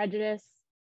biases and prejudice,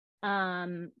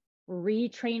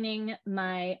 retraining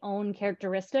my own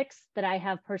characteristics that I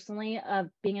have personally of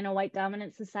being in a white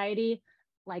dominant society,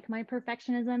 like my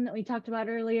perfectionism that we talked about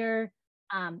earlier,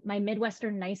 my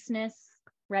Midwestern niceness,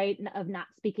 right, of not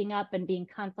speaking up and being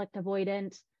conflict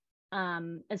avoidant,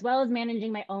 as well as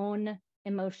managing my own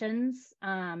emotions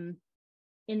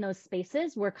in those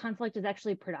spaces where conflict is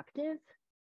actually productive.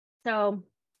 So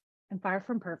I'm far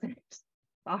from perfect,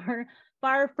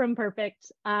 far from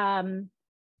perfect.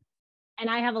 And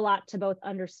I have a lot to both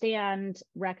understand,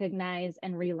 recognize,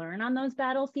 and relearn on those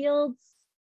battlefields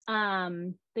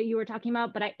that you were talking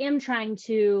about. But I am trying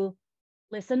to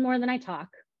listen more than I talk.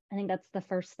 I think that's the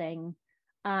first thing.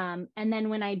 And then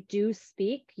when I do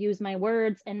speak, use my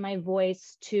words and my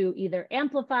voice to either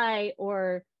amplify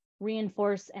or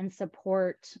reinforce and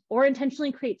support, or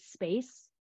intentionally create space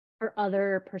for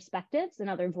other perspectives and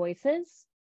other voices.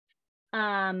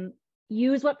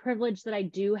 use what privilege that I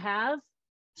do have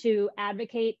to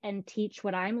advocate and teach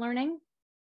what I'm learning,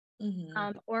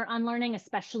 or unlearning,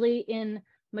 especially in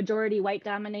majority white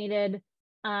dominated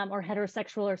or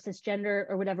heterosexual or cisgender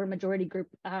or whatever majority group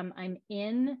I'm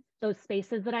in, those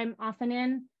spaces that I'm often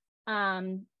in,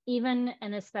 even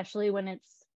and especially when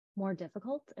it's more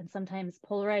difficult and sometimes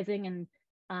polarizing and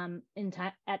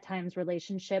at times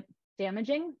relationship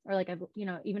damaging, or like I've,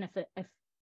 even if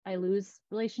I lose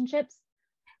relationships.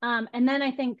 And then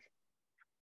I think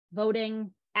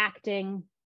voting, acting,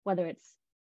 whether it's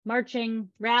marching,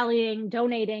 rallying,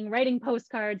 donating, writing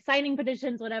postcards, signing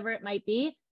petitions, whatever it might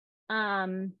be.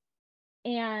 And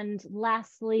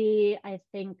lastly, I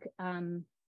think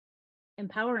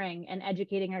empowering and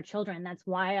educating our children. That's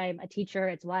why I'm a teacher.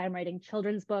 It's why I'm writing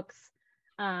children's books.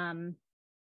 So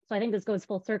I think this goes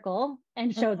full circle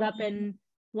and shows up in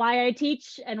why I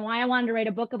teach and why I wanted to write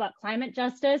a book about climate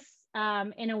justice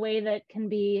in a way that can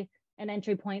be an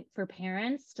entry point for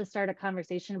parents to start a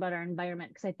conversation about our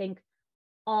environment. Because I think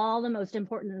all the most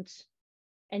important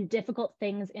and difficult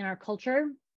things in our culture,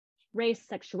 race,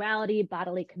 sexuality,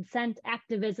 bodily consent,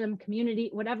 activism, community,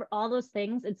 whatever, all those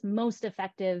things, it's most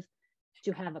effective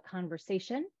to have a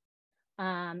conversation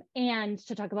and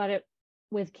to talk about it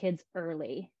with kids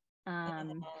early.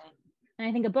 And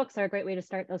I think books are a great way to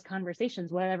start those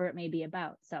conversations, whatever it may be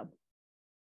about. So,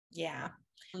 yeah.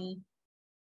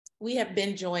 We have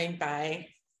been joined by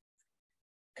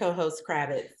co-host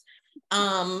Kravitz,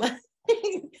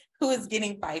 who is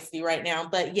getting feisty right now.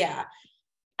 But yeah,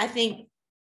 I think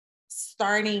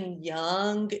starting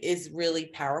young is really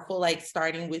powerful, like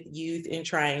starting with youth and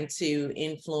trying to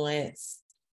influence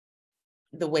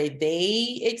the way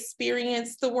they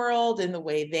experience the world and the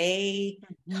way they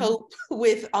cope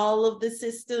with all of the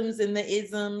systems and the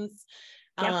isms.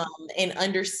 And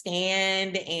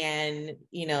understand and,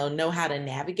 know how to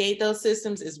navigate those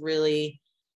systems is really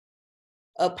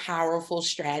a powerful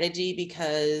strategy,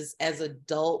 because as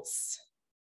adults,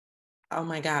 oh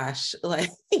my gosh, like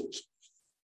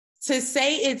to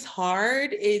say it's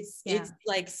hard, it's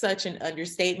like such an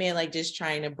understatement, like just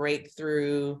trying to break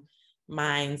through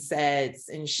mindsets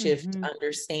and shift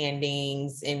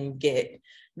understandings and get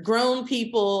grown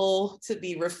people to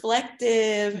be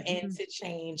reflective and to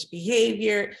change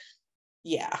behavior.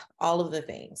 Yeah, all of the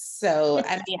things. So,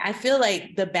 I mean, I feel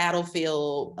like the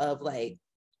battlefield of like,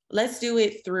 let's do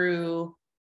it through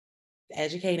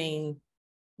educating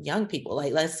young people,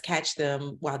 like let's catch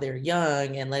them while they're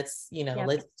young, and let's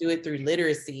let's do it through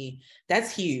literacy.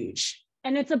 That's huge.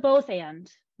 And it's a both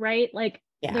and, right? Like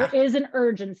there is an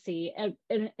urgency and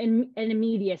an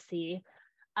immediacy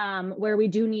where we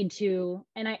do need to,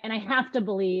 and I have to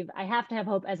believe, I have to have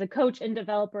hope as a coach and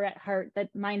developer at heart that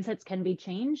mindsets can be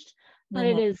changed, but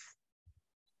it is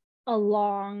a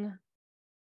long,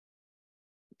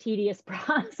 tedious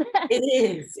process.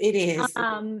 It is.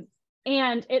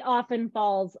 And it often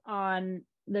falls on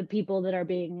the people that are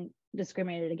being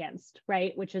discriminated against,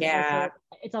 right? Which is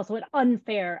also an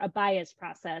unfair, a biased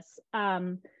process.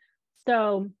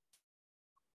 So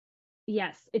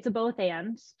yes, it's a both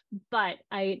and, but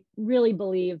I really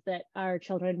believe that our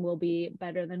children will be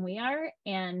better than we are.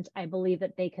 And I believe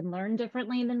that they can learn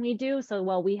differently than we do. So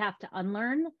while we have to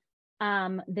unlearn,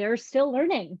 they're still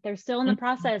learning. They're still in the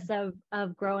process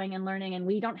of growing and learning, and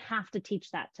we don't have to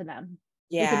teach that to them.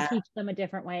 We can teach them a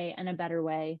different way and a better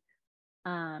way.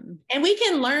 And we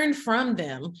can learn from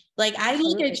them. Like I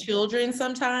look at children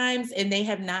sometimes and they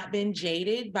have not been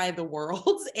jaded by the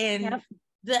world and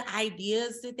the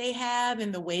ideas that they have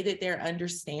and the way that they're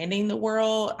understanding the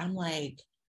world. I'm like,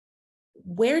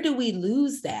 where do we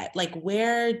lose that? Like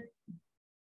what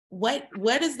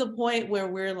is the point where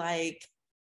we're like,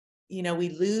 we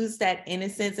lose that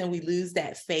innocence and we lose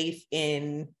that faith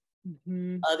in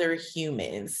other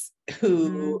humans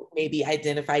who maybe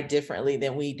identify differently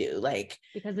than we do, like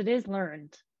because it is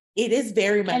learned. It is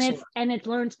very much and it's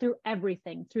learned through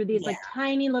everything, through these like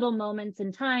tiny little moments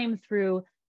in time, through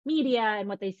media and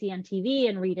what they see on TV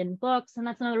and read in books. And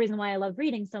that's another reason why I love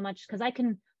reading so much, because I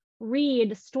can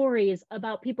read stories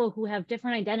about people who have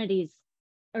different identities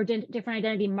or different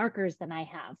identity markers than I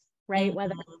have, right?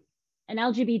 Whether an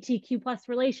LGBTQ plus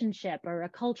relationship or a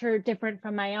culture different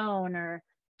from my own, or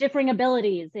differing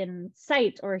abilities in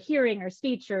sight or hearing or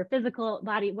speech or physical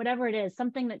body, whatever it is,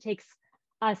 something that takes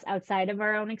us outside of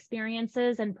our own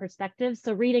experiences and perspectives.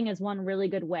 So reading is one really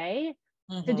good way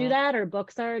to do that, or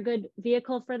books are a good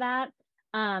vehicle for that.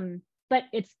 But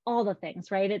it's all the things,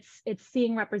 right? It's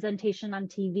seeing representation on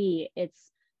TV.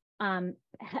 It's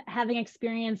having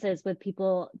experiences with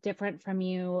people different from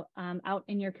you out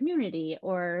in your community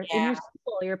or in your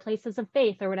school, your places of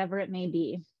faith, or whatever it may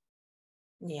be.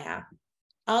 Yeah.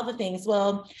 All the things.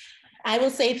 Well, I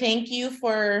will say thank you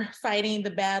for fighting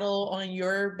the battle on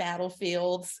your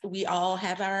battlefields. We all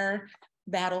have our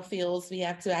battlefields we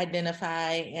have to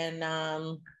identify.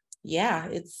 And yeah,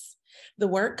 it's the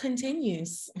work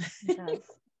continues. It does.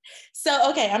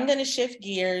 So, okay, I'm going to shift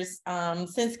gears.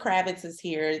 Since Kravitz is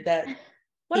here,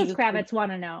 What does Kravitz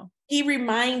want to know? He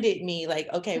reminded me, like,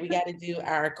 okay, we got to do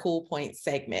our cool point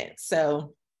segment.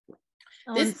 So,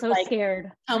 I'm so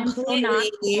scared. Completely, I'm so not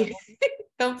cool.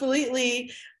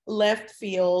 completely left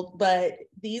field, but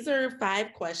these are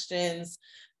 5 questions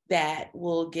that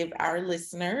will give our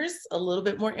listeners a little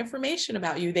bit more information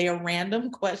about you. They are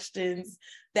random questions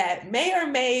that may or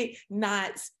may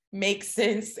not make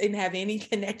sense and have any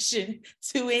connection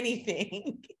to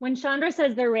anything. When Chandra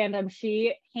says they're random,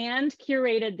 she hand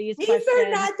curated these questions. These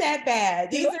are not that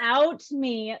bad. These out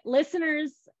me.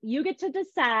 Listeners, you get to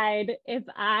decide if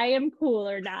I am cool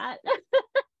or not.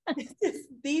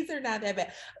 These are not that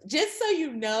bad. Just so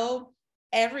you know,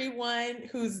 everyone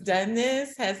who's done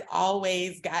this has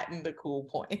always gotten the cool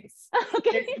points.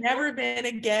 Okay. There's never been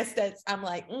a guest that's I'm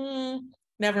like,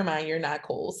 never mind, you're not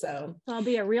cool. So I'll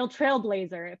be a real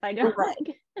trailblazer if I don't. Right.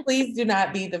 Please do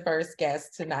not be the first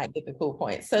guest to not get the cool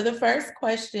points. So the first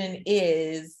question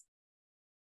is,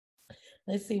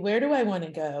 let's see, where do I want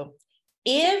to go?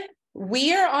 If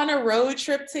we are on a road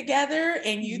trip together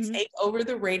and you take over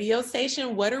the radio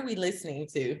station, what are we listening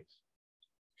to?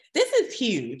 This is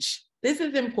huge. This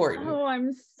is important. Oh,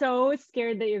 I'm so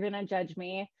scared that you're going to judge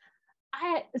me.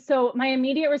 So my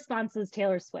immediate response is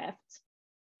Taylor Swift.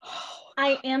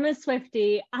 I am a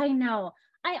Swiftie. I know.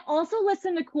 I also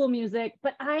listen to cool music,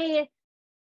 but the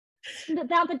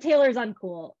Taylor's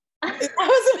uncool. I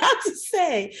was about to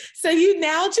say, so you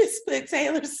now just put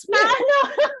Taylor Swift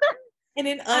in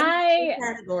an uncool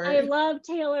category. I love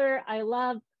Taylor. I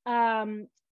love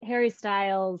Harry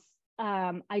Styles.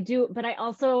 I do, but I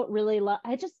also really love,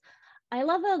 I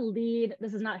love a lead.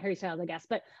 This is not Harry Styles, I guess,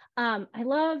 but I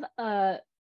love a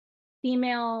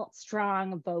female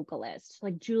strong vocalist.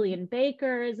 Like Julian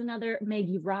Baker is another,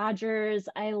 Maggie Rogers.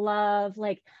 I love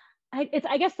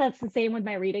I guess that's the same with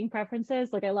my reading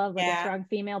preferences. Like I love a strong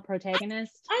female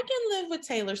protagonist. I can live with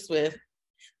Taylor Swift.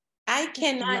 I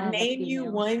cannot name you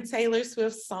one Taylor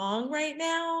Swift song right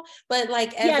now, but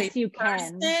like as a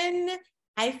person,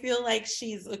 I feel like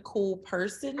she's a cool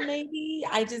person. Maybe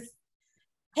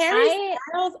Harry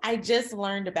Styles, I just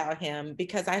learned about him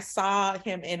because I saw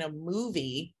him in a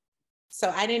movie. So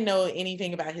I didn't know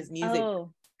anything about his music.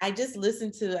 Oh. I just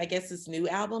listened to, I guess, this new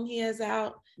album he has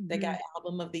out that got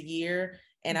album of the year.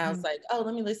 And I was like, oh,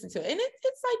 let me listen to it. And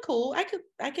it's like cool. I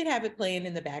could have it playing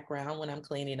in the background when I'm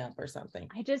cleaning up or something.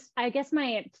 I guess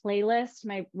my playlist,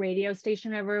 my radio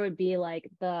station ever would be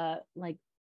like the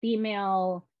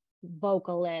female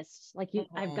vocalist. Like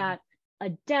I've got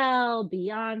Adele,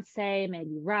 Beyonce,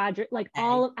 Maggie Rogers,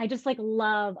 I just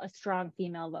love a strong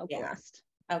female vocalist.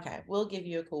 Yeah. Okay. We'll give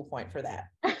you a cool point for that.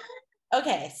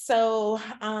 Okay. So,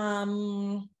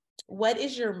 what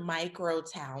is your micro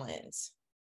talent?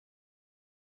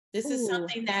 This is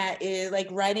something that is like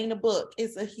writing a book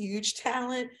is a huge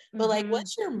talent, but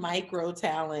what's your micro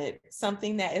talent?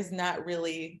 Something that is not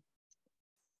really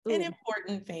an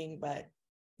important thing, but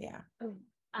yeah.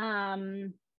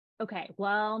 Okay.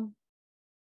 Well,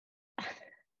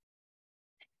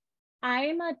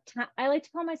 I like to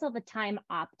call myself a time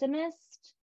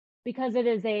optimist because it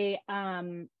is a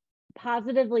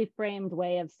positively framed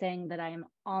way of saying that I am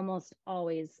almost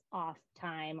always off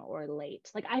time or late.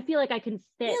 Like I feel like I can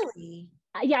fit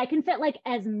I can fit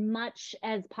as much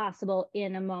as possible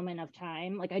in a moment of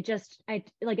time. Like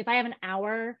if I have an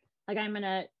hour, I'm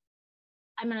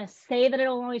gonna say that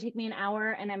it'll only take me an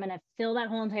hour and I'm gonna fill that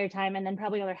whole entire time and then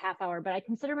probably another half hour, but I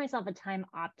consider myself a time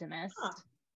optimist.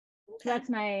 Okay. So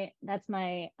that's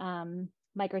my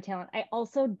micro talent. I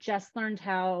also just learned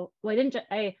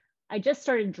I just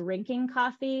started drinking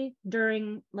coffee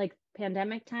during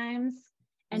pandemic times.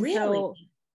 And so,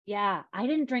 yeah, I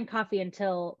didn't drink coffee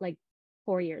until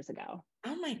 4 years ago.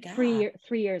 Oh my God. 3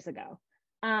 years ago.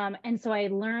 And so I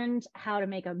learned how to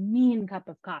make a mean cup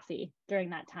of coffee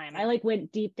during that time. I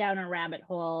went deep down a rabbit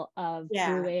hole of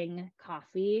brewing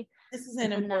coffee. This is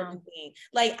an important thing.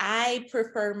 I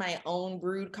prefer my own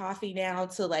brewed coffee now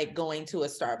to going to a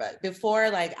Starbucks. Before,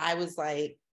 I was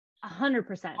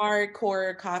 100%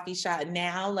 hardcore coffee shop.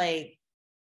 Now,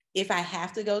 if I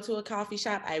have to go to a coffee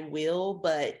shop, I will,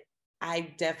 but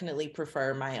I definitely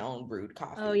prefer my own brewed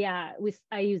coffee. Oh yeah,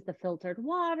 I use the filtered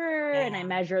water and I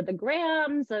measure the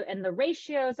grams and the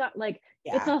ratios.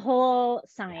 It's a whole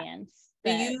science.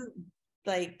 Do you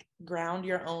ground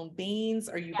your own beans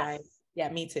or you buy? Yeah,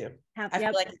 me too. Half, I feel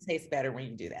yep. like it tastes better when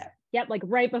you do that. Yep, like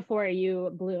right before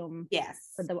you bloom.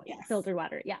 Yes. With the filtered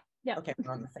water. Yeah. Yeah. Okay,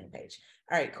 we're on the same page.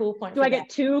 All right, cool point. Do I get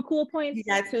 2 cool points? You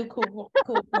got 2 cool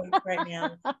points right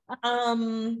now.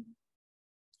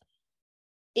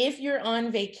 If you're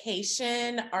on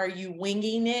vacation, are you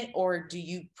winging it or do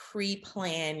you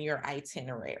pre-plan your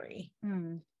itinerary?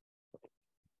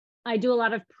 I do a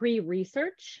lot of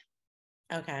pre-research.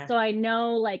 Okay. So I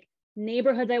know like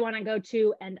neighborhoods I want to go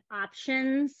to and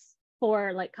options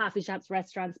for like coffee shops,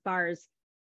 restaurants, bars,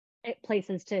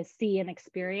 places to see and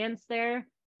experience there,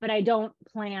 but I don't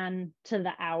plan to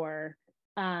the hour.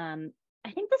 I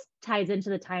think this ties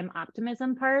into the time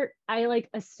optimism part. I like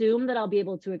assume that I'll be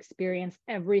able to experience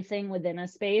everything within a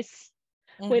space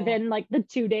within like the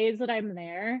 2 days that I'm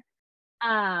there.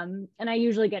 And I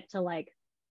usually get to like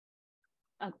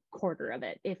a quarter of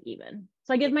it, if even.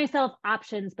 So I give myself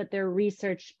options, but they're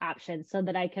research options so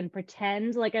that I can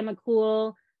pretend like I'm a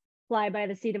cool fly by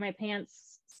the seat of my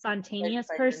pants spontaneous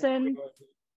person.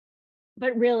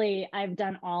 But really, I've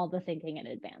done all the thinking in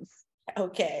advance.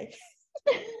 Okay.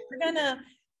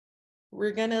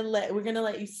 we're gonna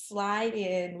let you slide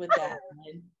in with that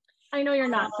one. I know you're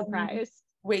not surprised.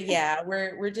 We're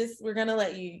gonna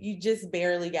let you just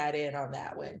barely got in on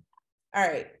that one. All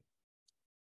right.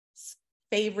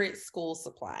 Favorite school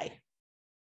supply?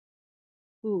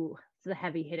 Ooh, it's a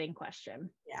heavy hitting question.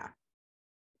 Yeah.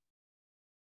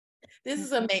 This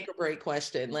is a make or break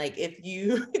question. Like if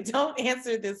you don't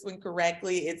answer this one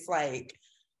correctly, it's like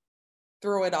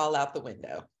throw it all out the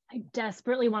window. I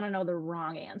desperately want to know the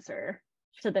wrong answer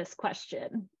to this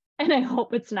question, and I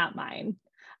hope it's not mine.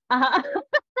 I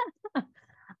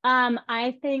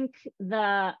think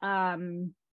the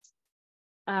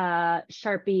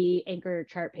Sharpie anchor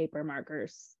chart paper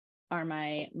markers are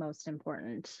my most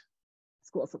important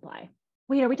school supply.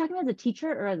 Wait, are we talking as a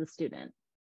teacher or as a student?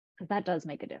 Because that does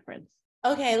make a difference.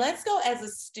 Okay, let's go as a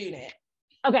student.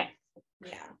 Okay.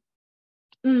 Yeah.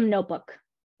 Notebook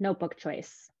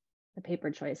choice. The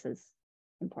paper choice is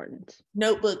important.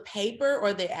 Notebook paper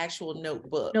or the actual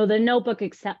notebook? No, the notebook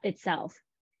itself.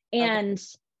 And okay.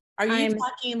 Are you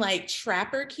talking like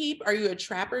Trapper Keep? Are you a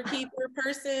Trapper Keeper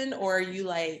person, or are you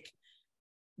like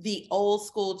the old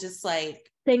school, just like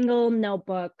single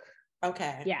notebook?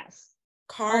 Okay. Yes.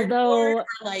 Cardboard or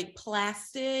like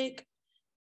plastic?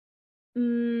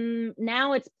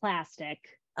 Now it's plastic.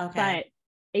 Okay. But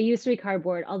it used to be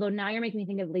cardboard. Although now you're making me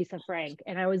think of Lisa Frank,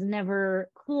 and I was never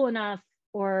cool enough,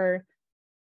 or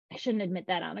I shouldn't admit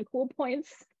that on a cool points.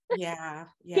 Yeah.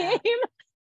 Game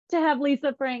to have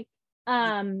Lisa Frank.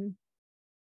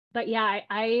 But yeah,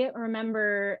 I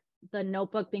remember the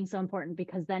notebook being so important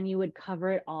because then you would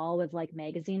cover it all with like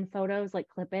magazine photos, like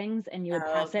clippings, and you would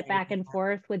pass it back and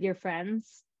forth with your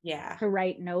friends. Yeah. To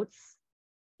write notes.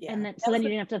 Yeah. And then so then you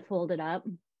didn't have to fold it up.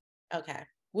 Okay.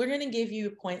 We're gonna give you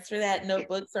points for that.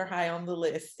 Notebooks are high on the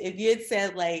list. If you had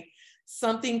said like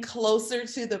something closer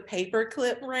to the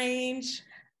paperclip range,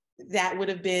 that would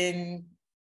have been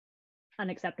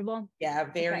unacceptable. Yeah,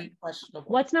 very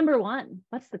questionable. What's number one?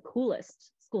 What's the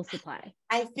coolest school supply?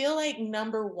 I feel like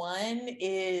number one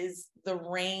is the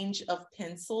range of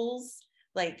pencils.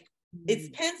 Like it's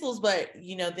pencils, but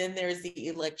you know, then there's the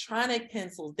electronic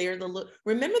pencils. They're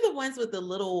remember the ones with the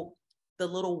little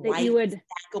white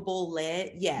stackable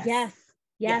lead? Yes.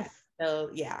 So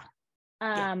yeah.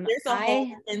 There's a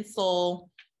whole pencil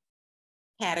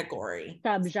category.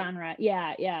 Subgenre.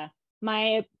 Yeah.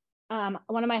 My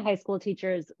one of my high school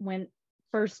teachers, when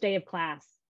first day of class,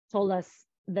 told us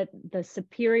that the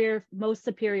most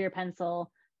superior pencil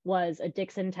was a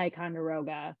Dixon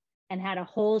Ticonderoga, and had a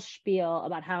whole spiel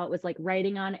about how it was like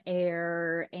writing on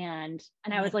air, and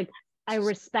I was like, I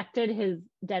respected his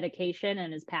dedication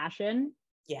and his passion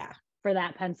for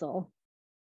that pencil.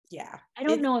 Yeah. I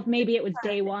don't know if maybe it was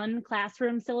day one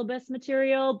classroom syllabus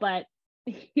material, but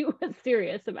he was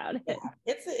serious about it. Yeah,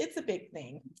 it's a big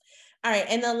thing. All right.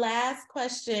 And the last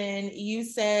question, you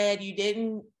said you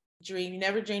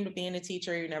never dreamed of being a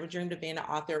teacher, you never dreamed of being an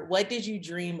author. What did you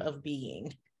dream of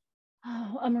being?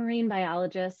 Oh, a marine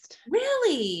biologist.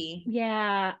 Really?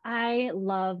 Yeah, I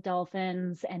love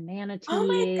dolphins and manatees. Oh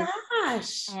my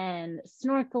gosh. And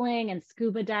snorkeling and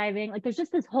scuba diving. Like there's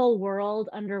just this whole world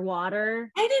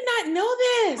underwater. I did not know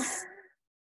this.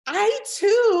 I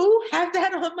too have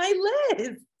that on my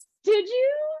list. Did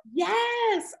you?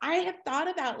 Yes. I have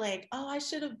thought about like, oh, I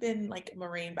should have been like a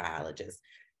marine biologist,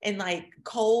 and like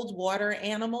cold water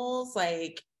animals.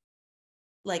 Like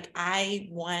I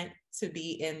want to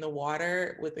be in the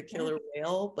water with a killer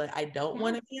whale, but I don't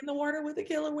want to be in the water with a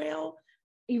killer whale.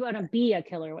 You want to be a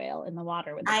killer whale in the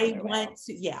water with a killer whale.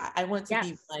 I want to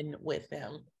be one with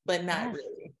them, but not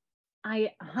really.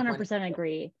 I I want 100%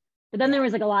 agree. But then yeah, there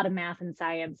was like a lot of math and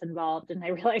science involved, and I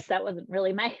realized that wasn't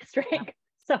really my yeah, strength.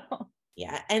 So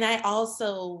yeah. And I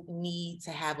also need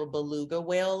to have a beluga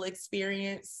whale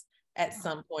experience at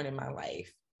some point in my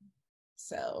life.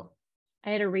 So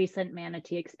I had a recent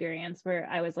manatee experience where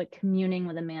I was like communing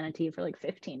with a manatee for like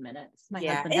 15 minutes. My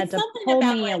yeah, husband had it's to something pull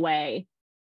about me like away.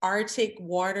 Arctic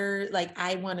water. Like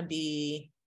I want to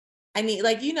be, I need,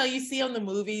 like, you know, you see on the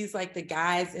movies, like the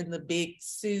guys in the big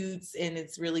suits and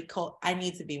it's really cold. I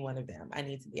need to be one of them. I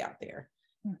need to be out there.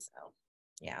 So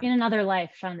yeah. In another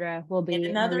life, Chandra will In be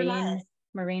another life.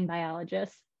 marine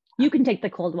biologist. You can take the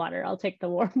cold water. I'll take the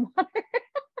warm water.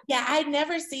 Yeah, I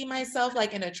never see myself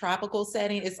like in a tropical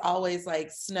setting. It's always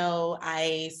like snow,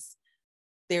 ice.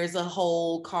 There's a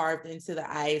hole carved into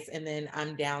the ice, and then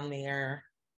I'm down there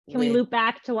Can we with loop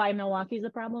back to why Milwaukee's a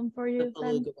problem for the you then?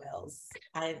 beluga whales.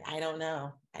 I don't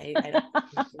know. I don't.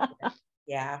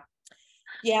 Yeah.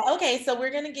 Yeah. Okay. So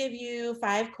we're gonna give you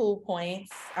 5 cool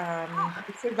points.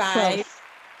 You survived. Close. You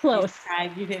Close.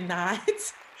 survived. You did not.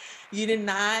 You did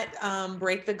not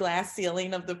break the glass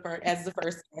ceiling of the as the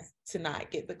first guest to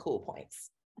not get the cool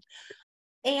points.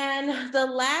 And the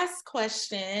last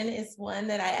question is one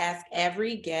that I ask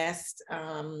every guest.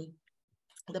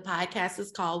 The podcast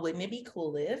is called Wouldn't It Be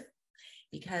Cool If?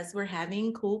 Because we're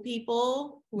having cool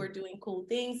people who are doing cool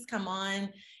things come on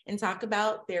and talk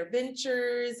about their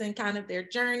ventures and kind of their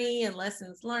journey and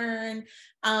lessons learned.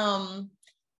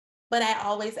 But I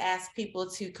always ask people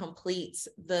to complete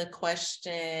the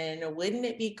question, wouldn't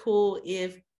it be cool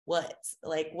if what?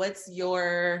 Like, what's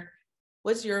your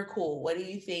cool? What do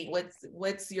you think?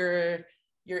 What's your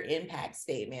impact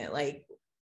statement? Like,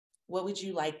 what would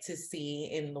you like to see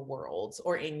in the world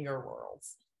or in your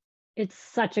worlds? It's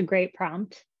such a great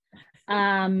prompt.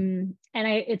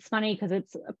 It's funny because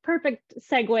it's a perfect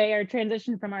segue or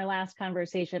transition from our last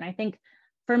conversation. I think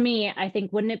for me,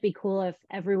 wouldn't it be cool if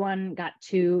everyone got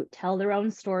to tell their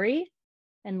own story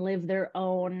and live their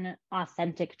own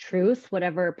authentic truth,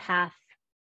 whatever path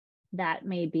that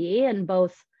may be, and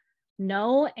both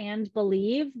know and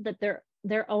believe that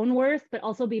their own worth, but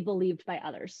also be believed by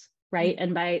others, right?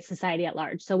 And by society at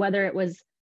large. So whether it was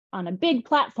on a big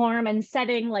platform and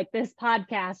setting like this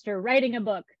podcast or writing a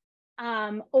book,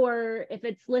 or if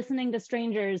it's listening to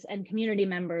strangers and community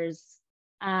members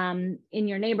in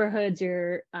your neighborhoods,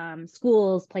 your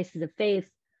schools, places of faith,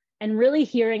 and really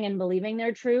hearing and believing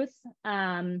their truth,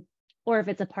 or if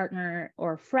it's a partner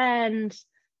or friend,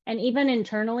 and even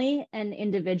internally and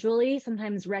individually,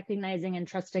 sometimes recognizing and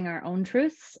trusting our own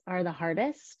truths are the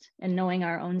hardest, and knowing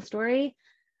our own story.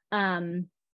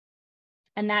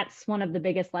 And that's one of the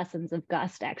biggest lessons of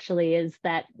Gust, actually, is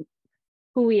that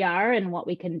who we are and what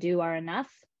we can do are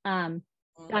enough.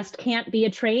 Gust can't be a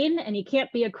train and he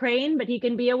can't be a crane, but he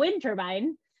can be a wind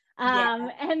turbine.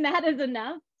 And that is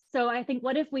enough. So I think,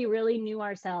 what if we really knew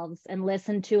ourselves and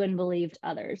listened to and believed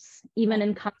others, even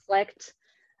in conflict,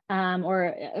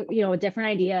 or different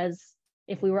ideas?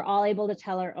 If we were all able to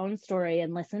tell our own story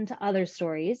and listen to other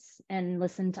stories and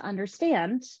listen to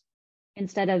understand,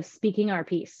 instead of speaking our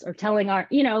piece or telling our,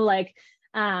 I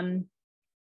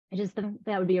just think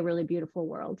that would be a really beautiful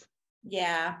world.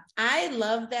 Yeah, I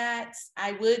love that.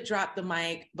 I would drop the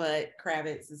mic, but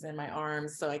Kravitz is in my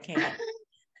arms, so I can't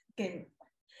mic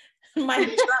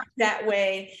drop that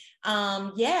way.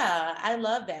 Yeah, I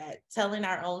love that. Telling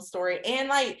our own story and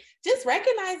like just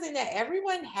recognizing that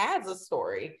everyone has a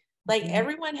story. Like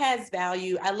everyone has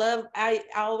value. I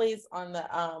always on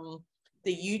the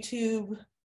YouTube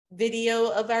video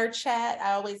of our chat,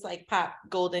 I always like pop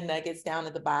golden nuggets down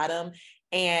at the bottom.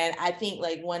 And I think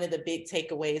like one of the big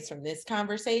takeaways from this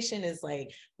conversation is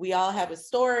like, we all have a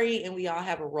story and we all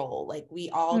have a role. Like we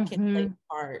all can play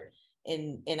a part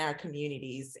in our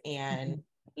communities and,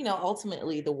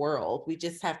 ultimately the world. We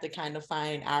just have to kind of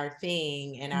find our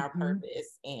thing and our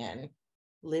purpose and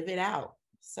live it out.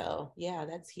 So yeah,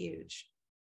 that's huge.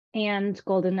 And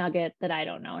golden nugget that I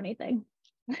don't know anything.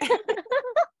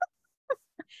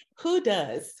 Who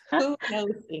does? Who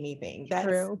knows anything?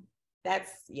 True.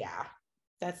 That's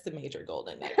the major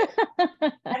golden nugget.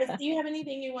 Do you have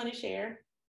anything you want to share?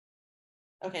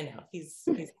 Okay, no, he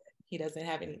doesn't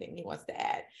have anything he wants to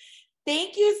add.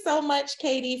 Thank you so much,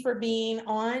 Katie, for being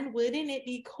on. Wouldn't it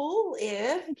be cool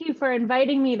if? Thank you for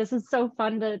inviting me. This is so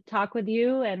fun to talk with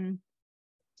you and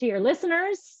to your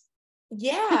listeners.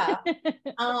 Yeah.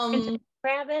 And to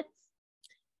Kravitz.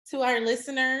 To our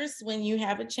listeners, when you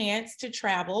have a chance to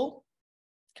travel,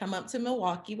 come up to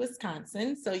Milwaukee,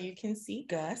 Wisconsin, so you can see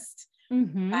Gust.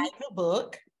 Buy the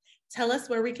book. Tell us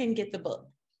where we can get the book.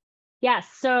 Yes.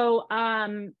 So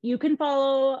you can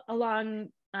follow along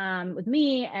with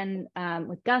me and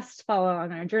with Gus, follow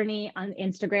on our journey on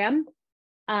Instagram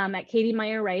at Katie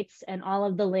Meyer Writes, and all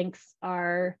of the links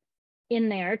are in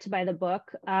there to buy the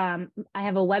book. I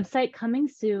have a website coming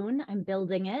soon. I'm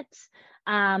building it,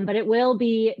 but it will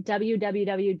be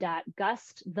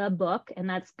www.gustthebook, and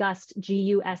that's Gust,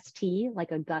 G-U-S-T,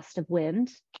 like a gust of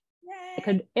wind.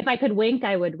 If I could wink,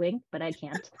 I would wink, but I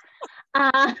can't.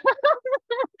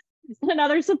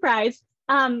 Another surprise.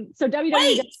 So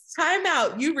Wait, time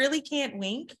out. You really can't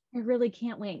wink? I really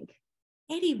can't wink.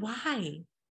 Katie, why?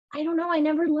 I don't know. I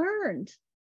never learned.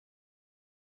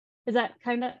 Is that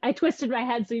kind of, I twisted my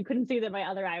head so you couldn't see that my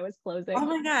other eye was closing. Oh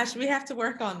my gosh, we have to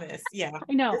work on this. Yeah.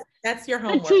 I know. That's your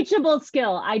homework. A teachable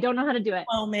skill. I don't know how to do it.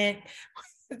 Moment.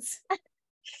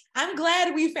 I'm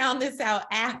glad we found this out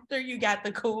after you got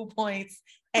the cool points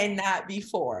and not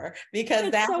before,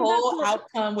 because that whole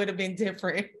outcome would have been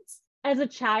different. As a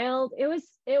child, it was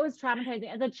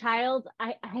traumatizing. As a child,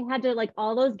 I had to, like,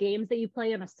 all those games that you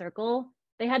play in a circle,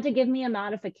 they had to give me a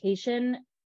modification.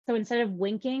 So instead of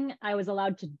winking, I was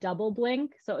allowed to double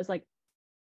blink. So it was like,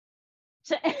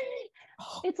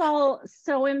 it's all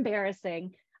so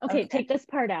embarrassing. Okay, take this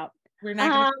part out. We're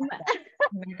not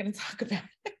going to talk about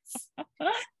it.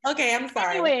 Okay, I'm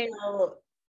sorry. Anyway,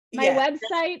 my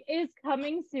website is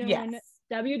coming soon. Yes.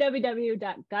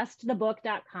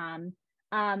 www.gustthebook.com.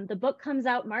 The book comes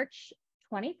out March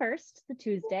 21st, the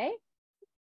Tuesday.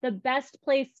 The best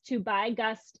place to buy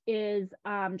Gust is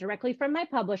directly from my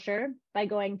publisher by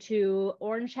going to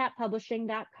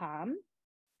orangechatpublishing.com.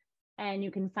 And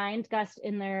you can find Gust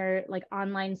in their like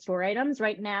online store items.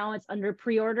 Right now it's under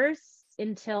pre-orders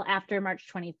until after March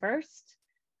 21st.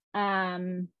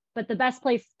 But the best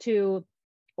place to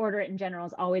order it in general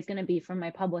is always going to be from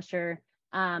my publisher.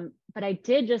 But I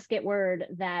did just get word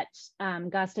that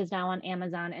Gust is now on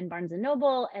Amazon and Barnes &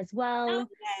 Noble as well,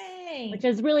 which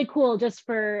is really cool, just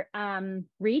for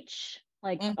reach,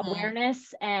 like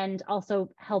awareness, and also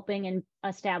helping in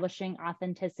establishing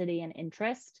authenticity and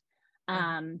interest.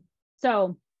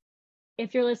 So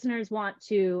if your listeners want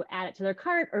to add it to their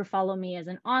cart or follow me as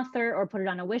an author or put it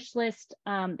on a wish list,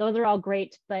 those are all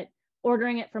great, but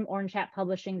ordering it from Orange Chat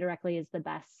Publishing directly is the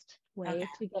best way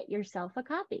to get yourself a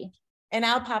copy. And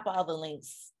I'll pop all the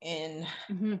links in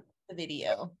the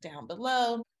video down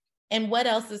below. And what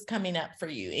else is coming up for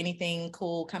you? Anything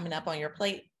cool coming up on your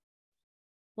plate?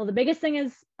 Well, the biggest thing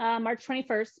is March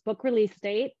 21st, book release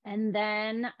date. And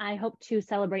then I hope to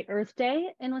celebrate Earth Day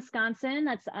in Wisconsin.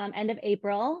 That's end of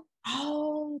April.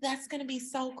 Oh, that's going to be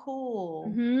so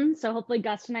cool. So hopefully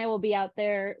Gust and I will be out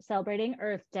there celebrating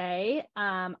Earth Day.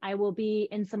 I will be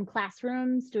in some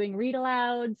classrooms doing read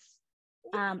alouds.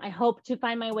 I hope to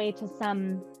find my way to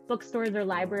some bookstores or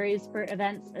libraries for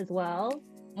events as well.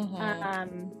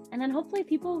 And then hopefully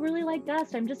people really like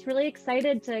Gust. I'm just really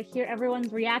excited to hear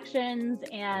everyone's reactions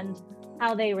and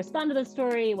how they respond to the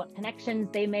story, what connections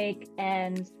they make,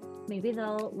 and maybe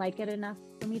they'll like it enough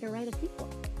for me to write a sequel.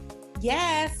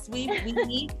 Yes, we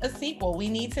need a sequel. We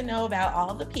need to know about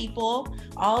all the people,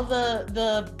 all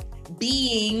the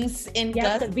beings in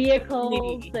Gust, the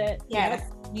vehicles that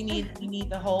we need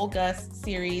the whole Gust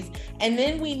series, and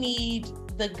then we need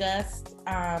the Gust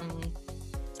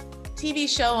TV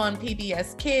show on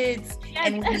PBS Kids,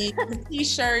 and we need the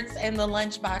t-shirts and the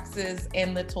lunch boxes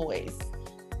and the toys.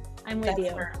 I'm with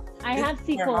you. I have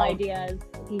sequel ideas.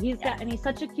 He's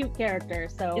such a cute character.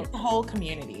 So it's the whole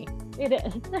community. It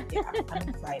is. I'm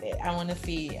excited.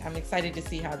 I'm excited to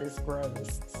see how this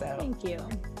grows. So thank you.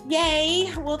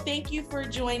 Yay. Well, thank you for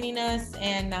joining us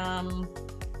and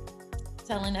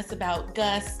telling us about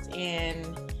Gust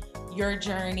and your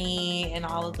journey and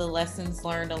all of the lessons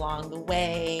learned along the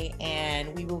way.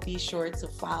 And we will be sure to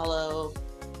follow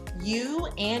you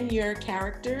and your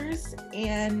characters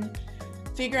and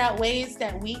figure out ways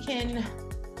that we can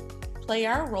play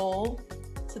our role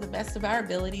to the best of our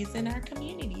abilities in our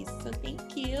communities. So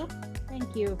thank you.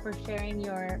 Thank you for sharing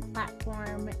your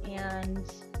platform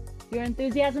and your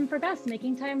enthusiasm for Gust,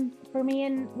 making time for me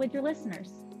and with your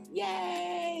listeners.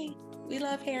 Yay! We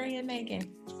love Harry and Meghan.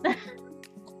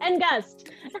 And Gust.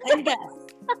 And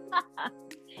Gust.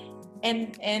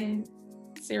 and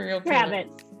serial killer.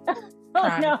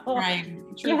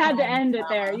 Kravitz. You had to end it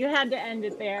there. You had to end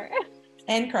it there.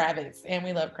 And Kravitz. And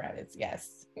we love Kravitz.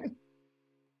 Yes.